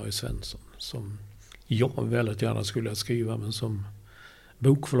bok om Harry Svensson. Som jag väldigt gärna skulle skriva men som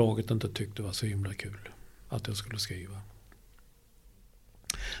bokförlaget inte tyckte var så himla kul att jag skulle skriva.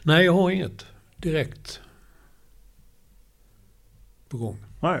 Nej, jag har inget direkt på gång.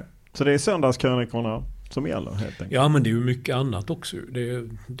 Nej, så det är söndagskrönikorna som gäller helt enkelt. Ja, men det är ju mycket annat också.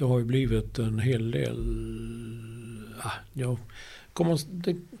 Det har ju blivit en hel del... Det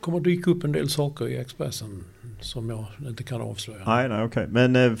kommer dyka upp en del saker i Expressen som jag inte kan avslöja. Nej, okej.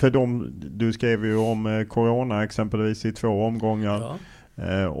 Men för du skrev ju om corona exempelvis i 2 omgångar.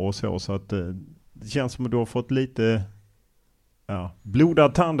 Ja. Och så att det känns som att du har fått lite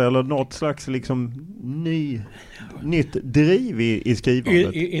blodad tand eller något slags liksom nytt driv i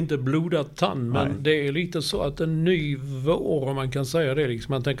skrivandet. Inte blodad tand, men det är lite så att en ny vår, om man kan säga det,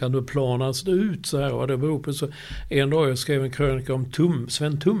 liksom, man tänker att nu planas det ut så här, och det beror på så. En dag jag skrev en krönika om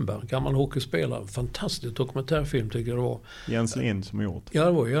Sven Tumba, gammal hockeyspelare, fantastisk dokumentärfilm tycker jag det var. Jens Lind som gjort.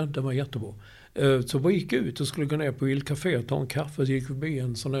 Ja, det var jättebra. Så vi gick ut och skulle gå ner på Il Café och ta en kaffe, så gick förbi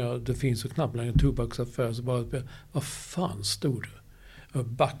en sån där, det finns ju knappt längre tobaksaffär, så bara, vad fan stod det? Jag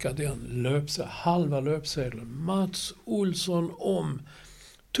backade en halva löpsedeln. Mats Olsson om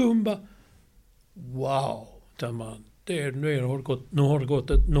Tumba. Wow, nu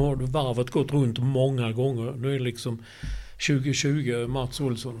har varvet gått runt många gånger. Nu är det liksom 2020, Mats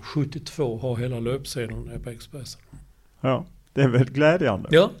Olsson 72 har hela löpsedeln på Expressen. Ja, det är väl glädjande.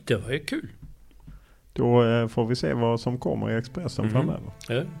 Ja, det var ju kul. Då får vi se vad som kommer i Expressen framöver.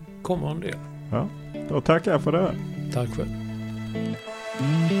 Ja, kommer en del. Ja, då tackar jag för det här. Tack själv.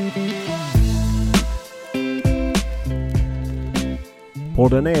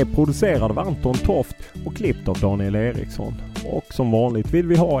 Podden är producerad av Anton Toft och klippt av Daniel Eriksson. Och som vanligt vill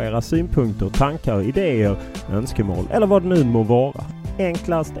vi ha era synpunkter, tankar, idéer, önskemål eller vad det nu må vara.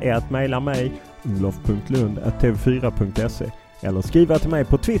 Enklast är att mejla mig olof.lund@tv4.se eller skriva till mig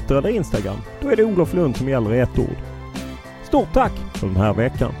på Twitter eller Instagram. Då är det Olof Lund som gäller i ett ord. Stort tack! för den här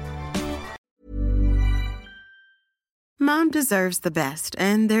veckan. Mom deserves the best,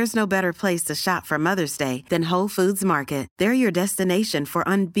 and there's no better place to shop for Mother's Day than Whole Foods Market. They're your destination for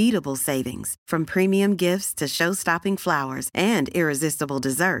unbeatable savings, from premium gifts to show-stopping flowers and irresistible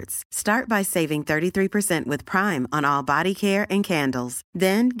desserts. Start by saving 33% with Prime on all body care and candles.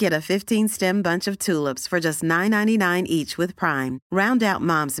 Then get a 15-stem bunch of tulips for just $9.99 each with Prime. Round out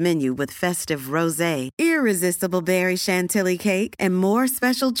Mom's menu with festive rosé, irresistible berry chantilly cake, and more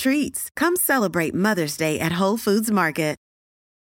special treats. Come celebrate Mother's Day at Whole Foods Market.